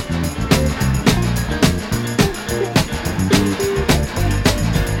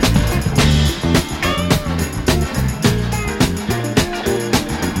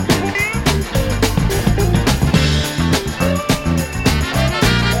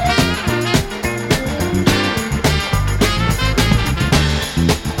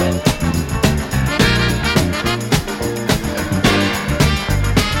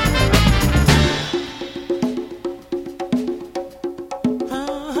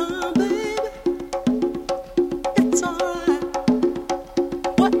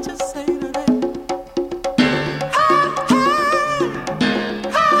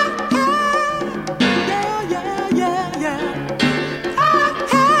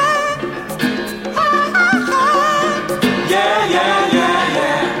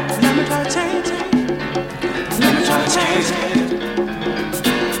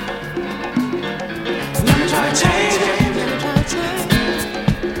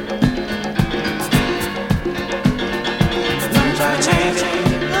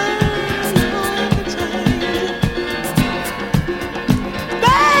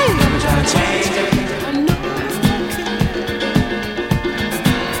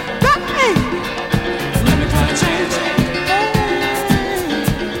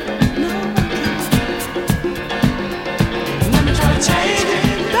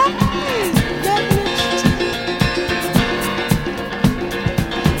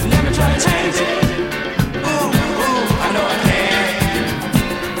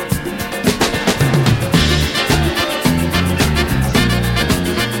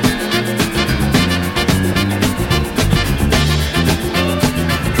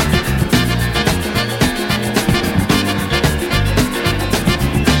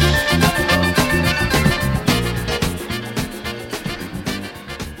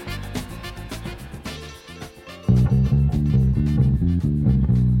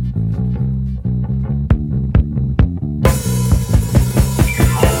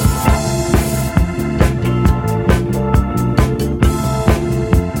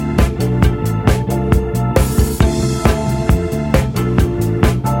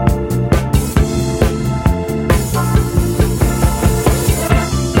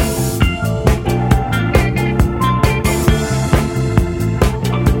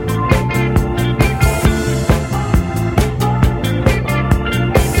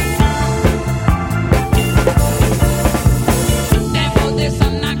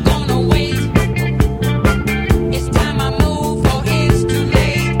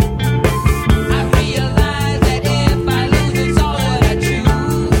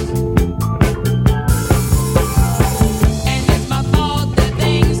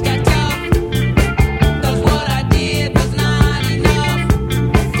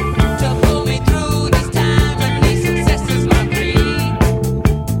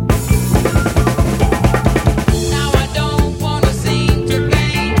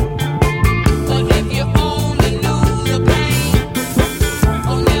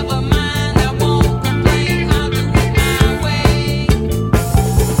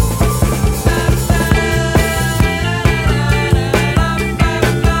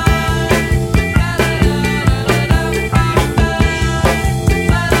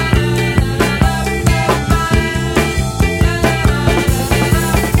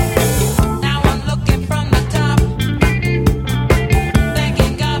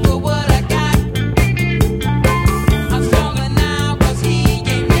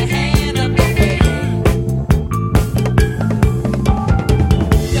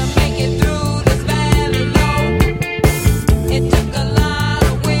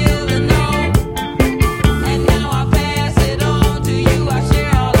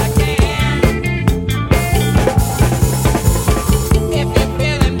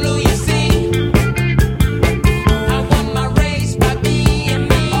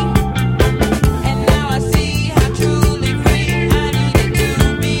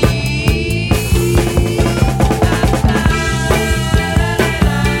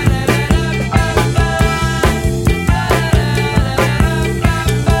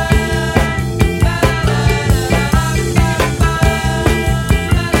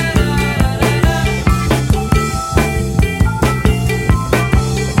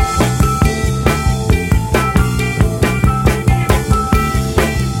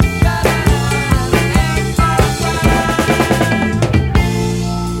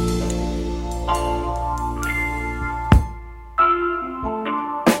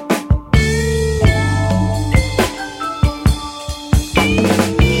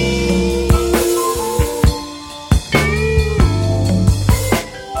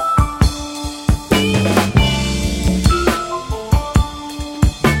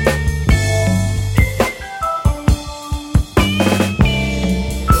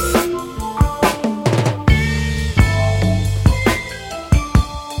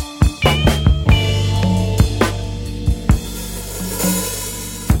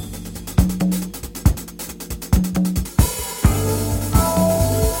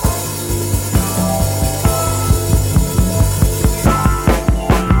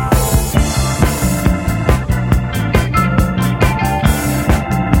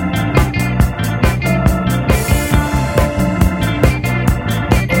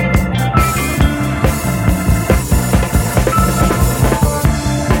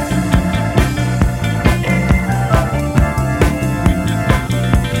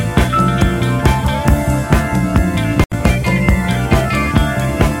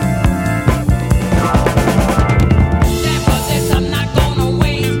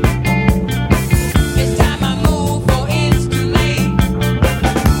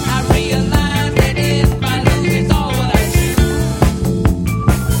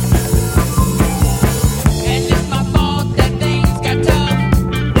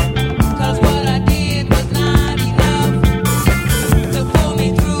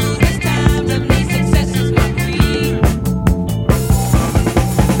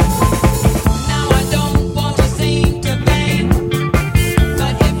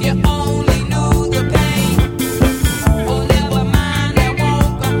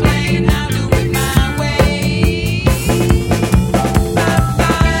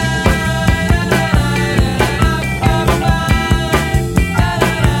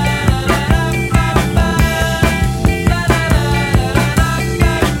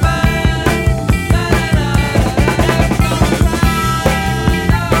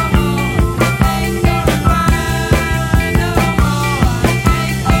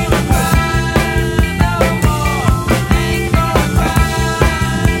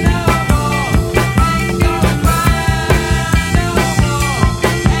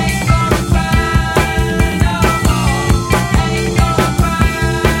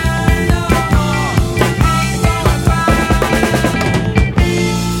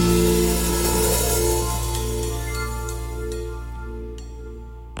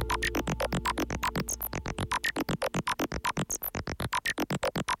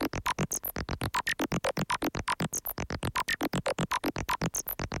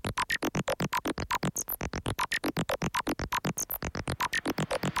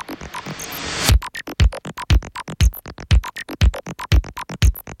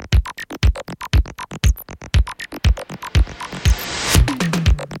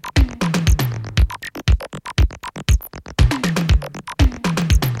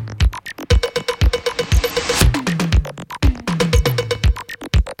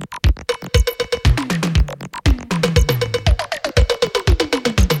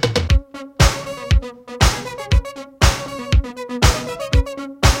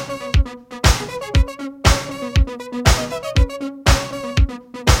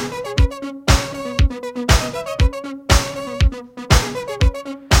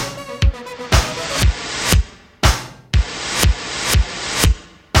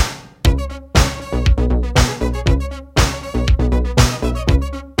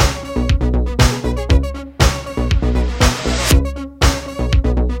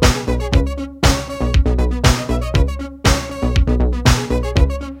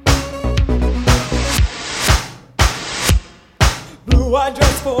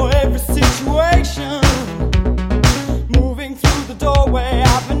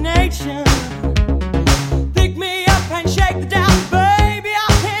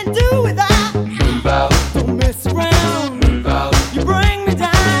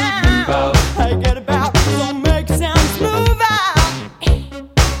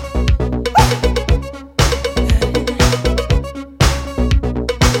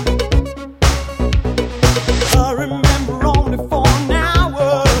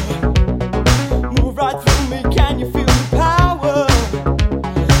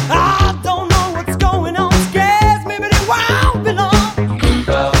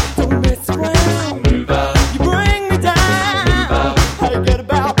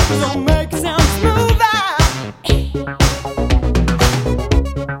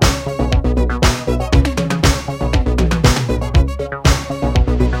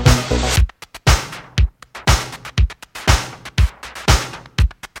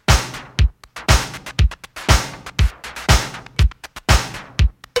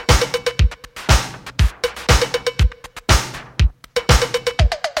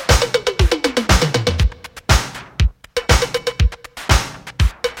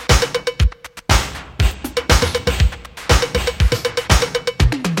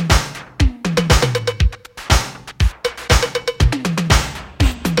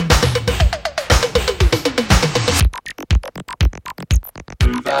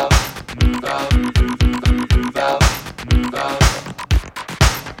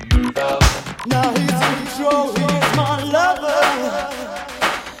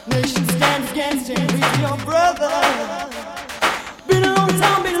 nation stand against him. He's your brother. Been a long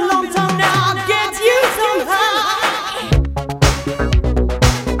time now. I'll get you somehow.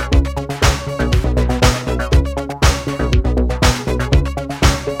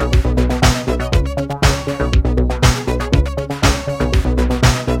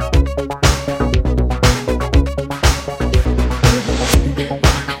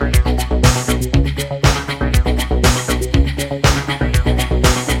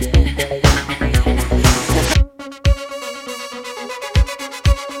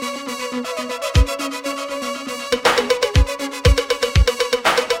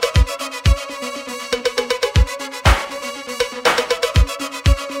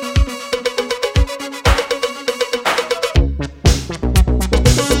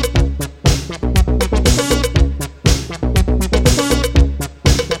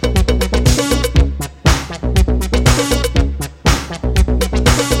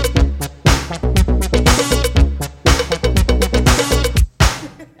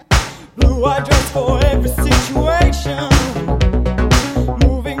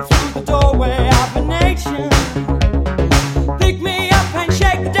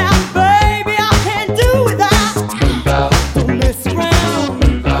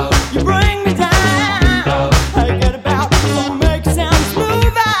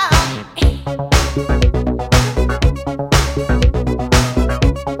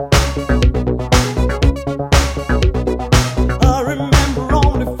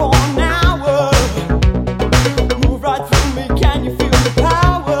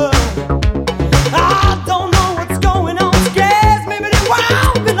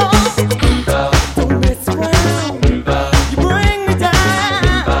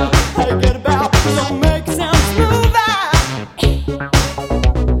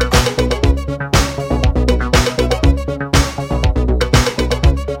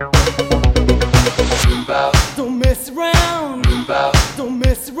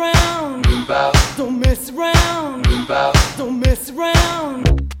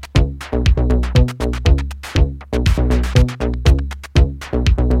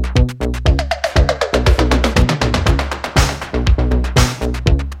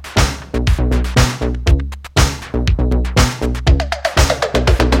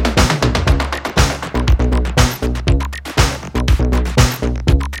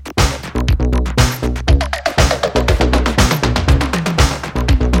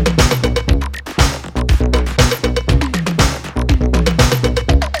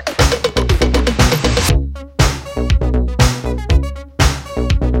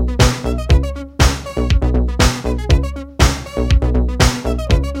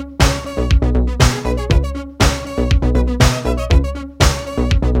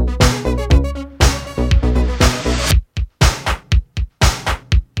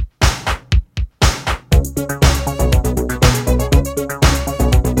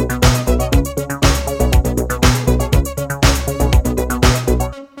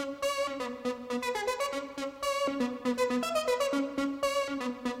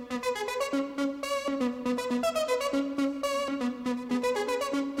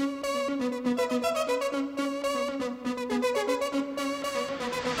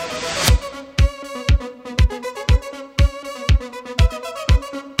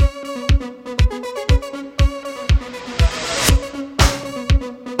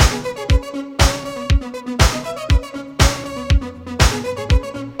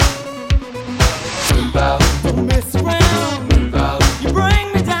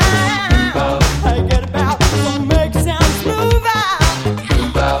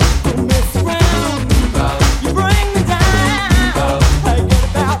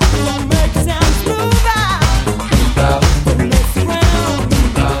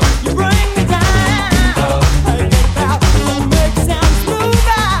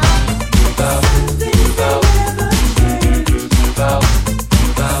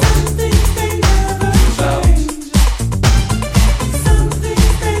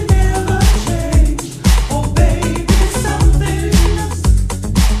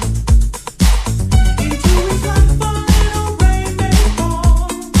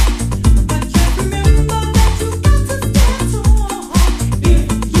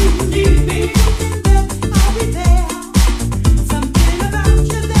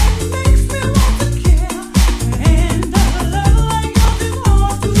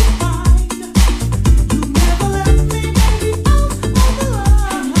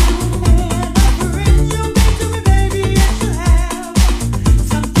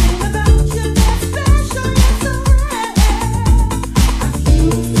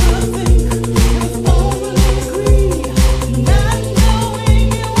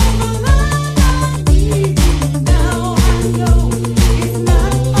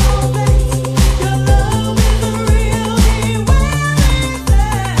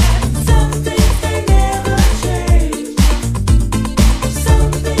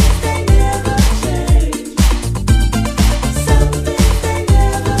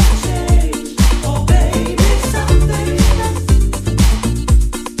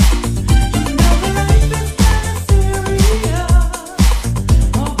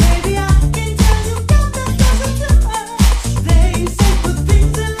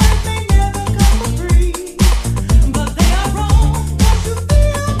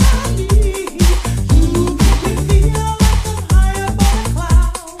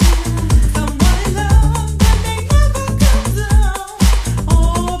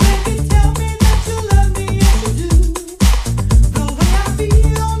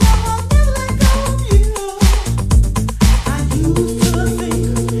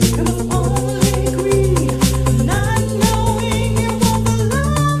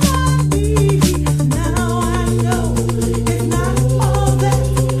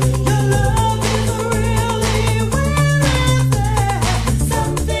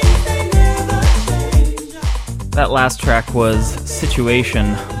 That last track was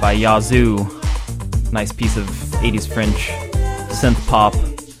Situation by Yazoo. Nice piece of 80s French synth pop.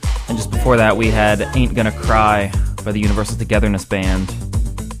 And just before that we had Ain't Gonna Cry by the Universal Togetherness Band.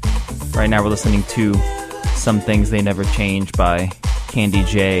 Right now we're listening to Some Things They Never Change by Candy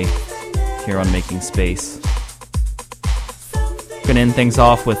J here on Making Space. Gonna end things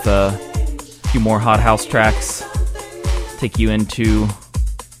off with a few more hot house tracks. Take you into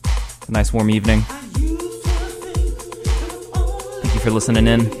a nice warm evening. Thank you for listening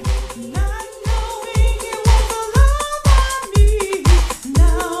in.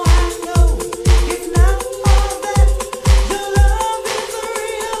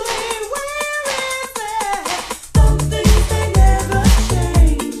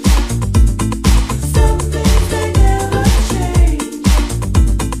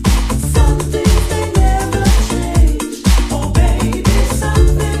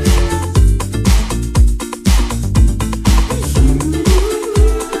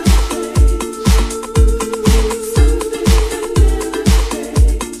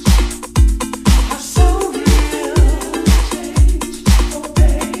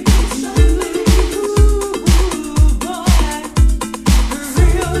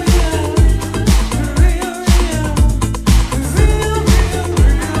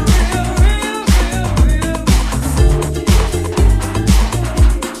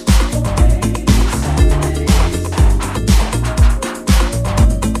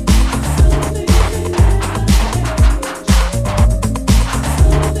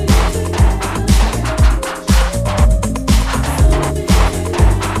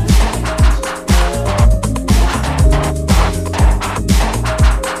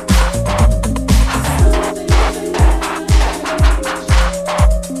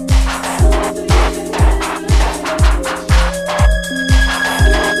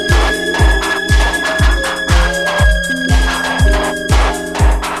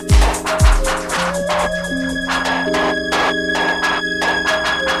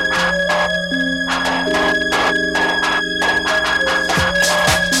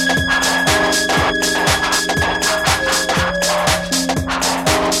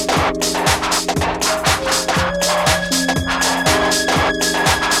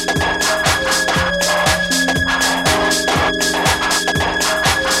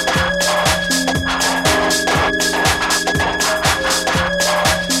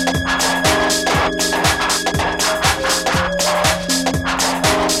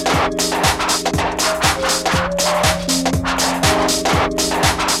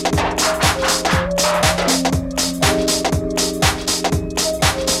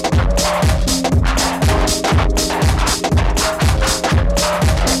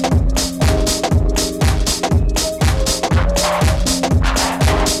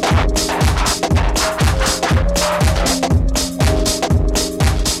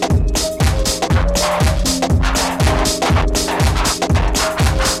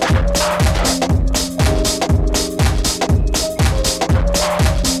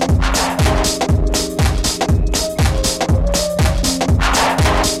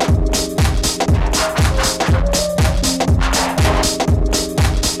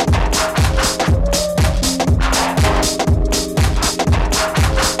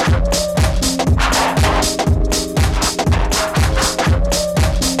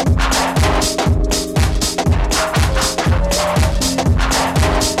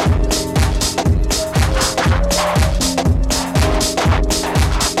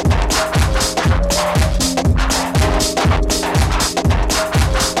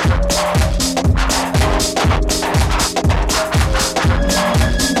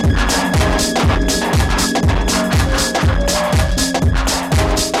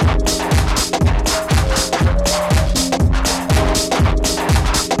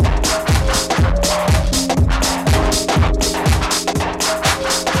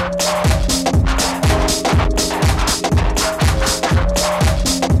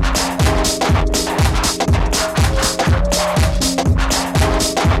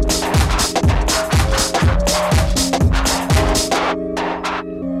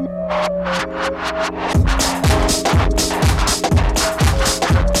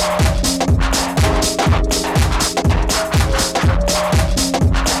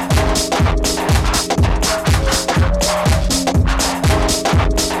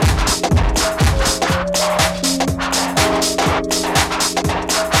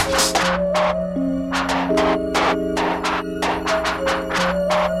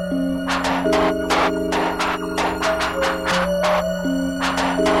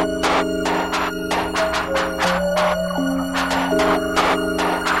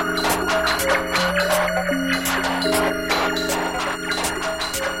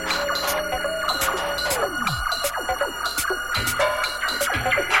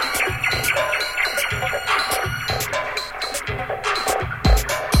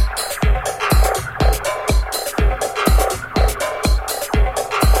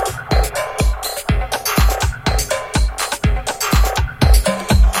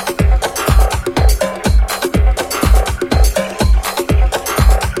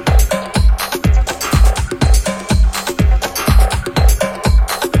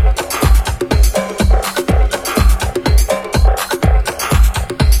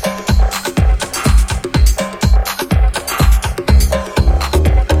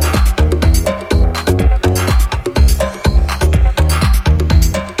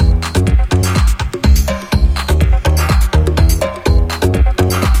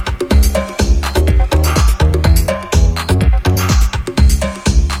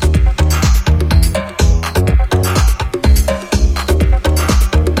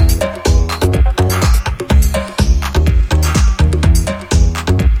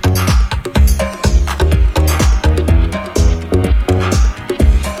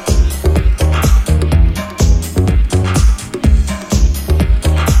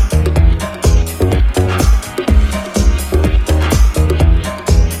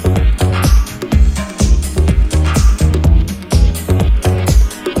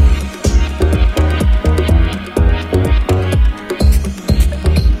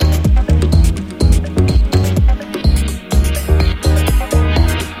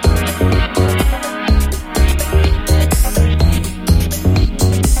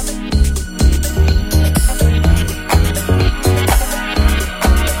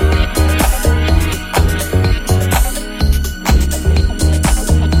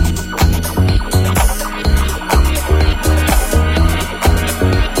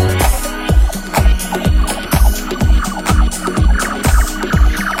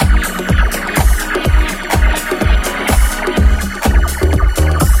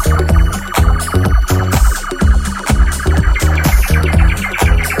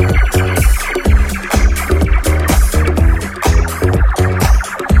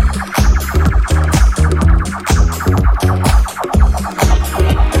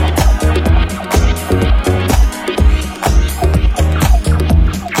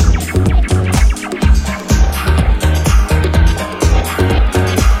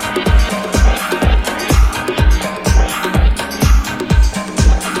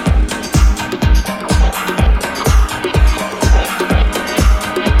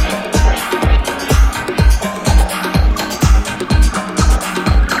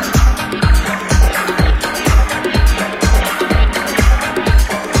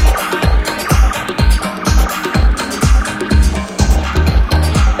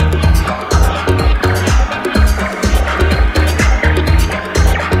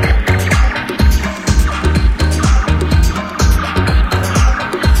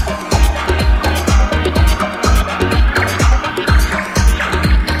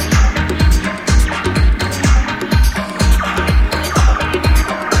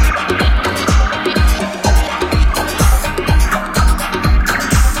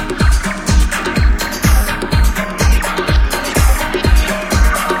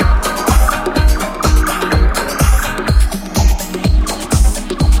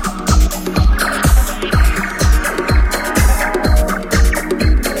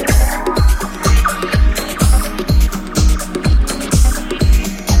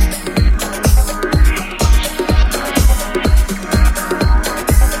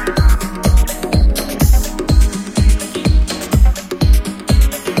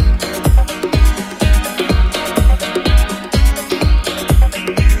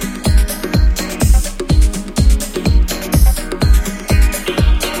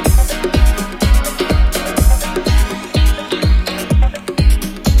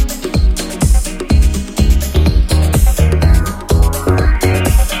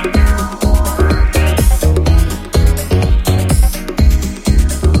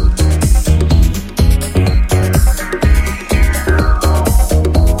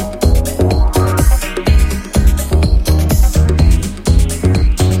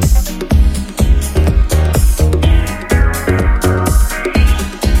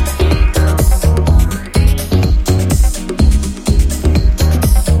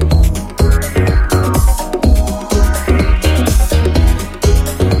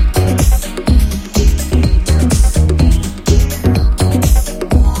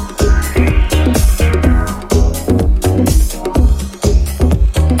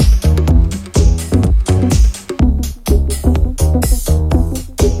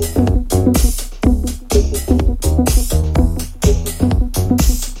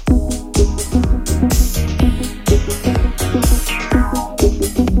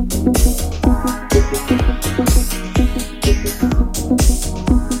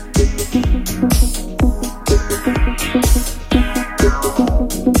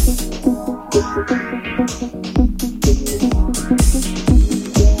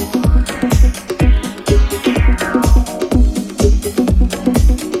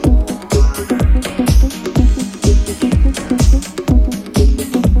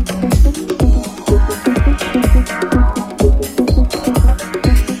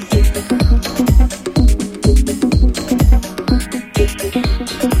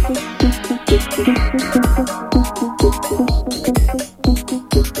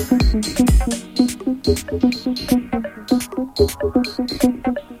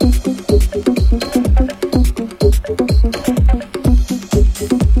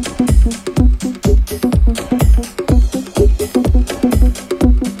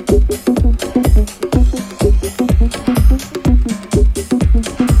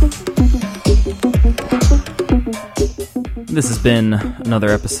 This has been another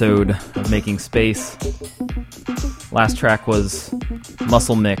episode of Making Space. Last track was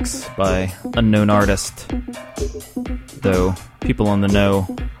Muscle Mix by Unknown Artist, though people on the know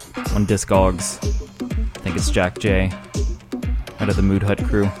on Discogs think it's Jack J out of the Mood Hut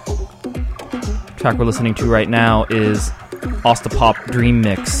crew. The track we're listening to right now is Ostapop Dream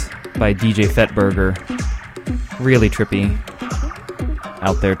Mix by DJ Fetburger. Really trippy,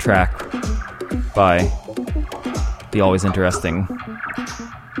 out there track by the always interesting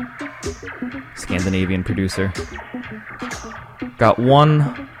Scandinavian producer. Got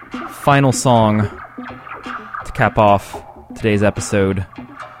one final song to cap off today's episode.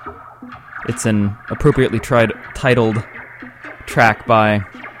 It's an appropriately titled track by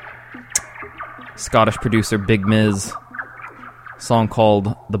Scottish producer Big Miz, song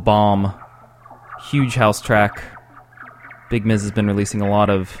called The Bomb. Huge house track. Big Miz has been releasing a lot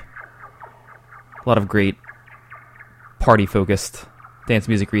of great party-focused dance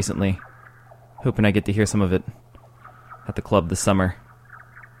music recently. Hoping I get to hear some of it at the club this summer.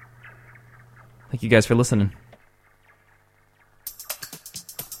 Thank you guys for listening.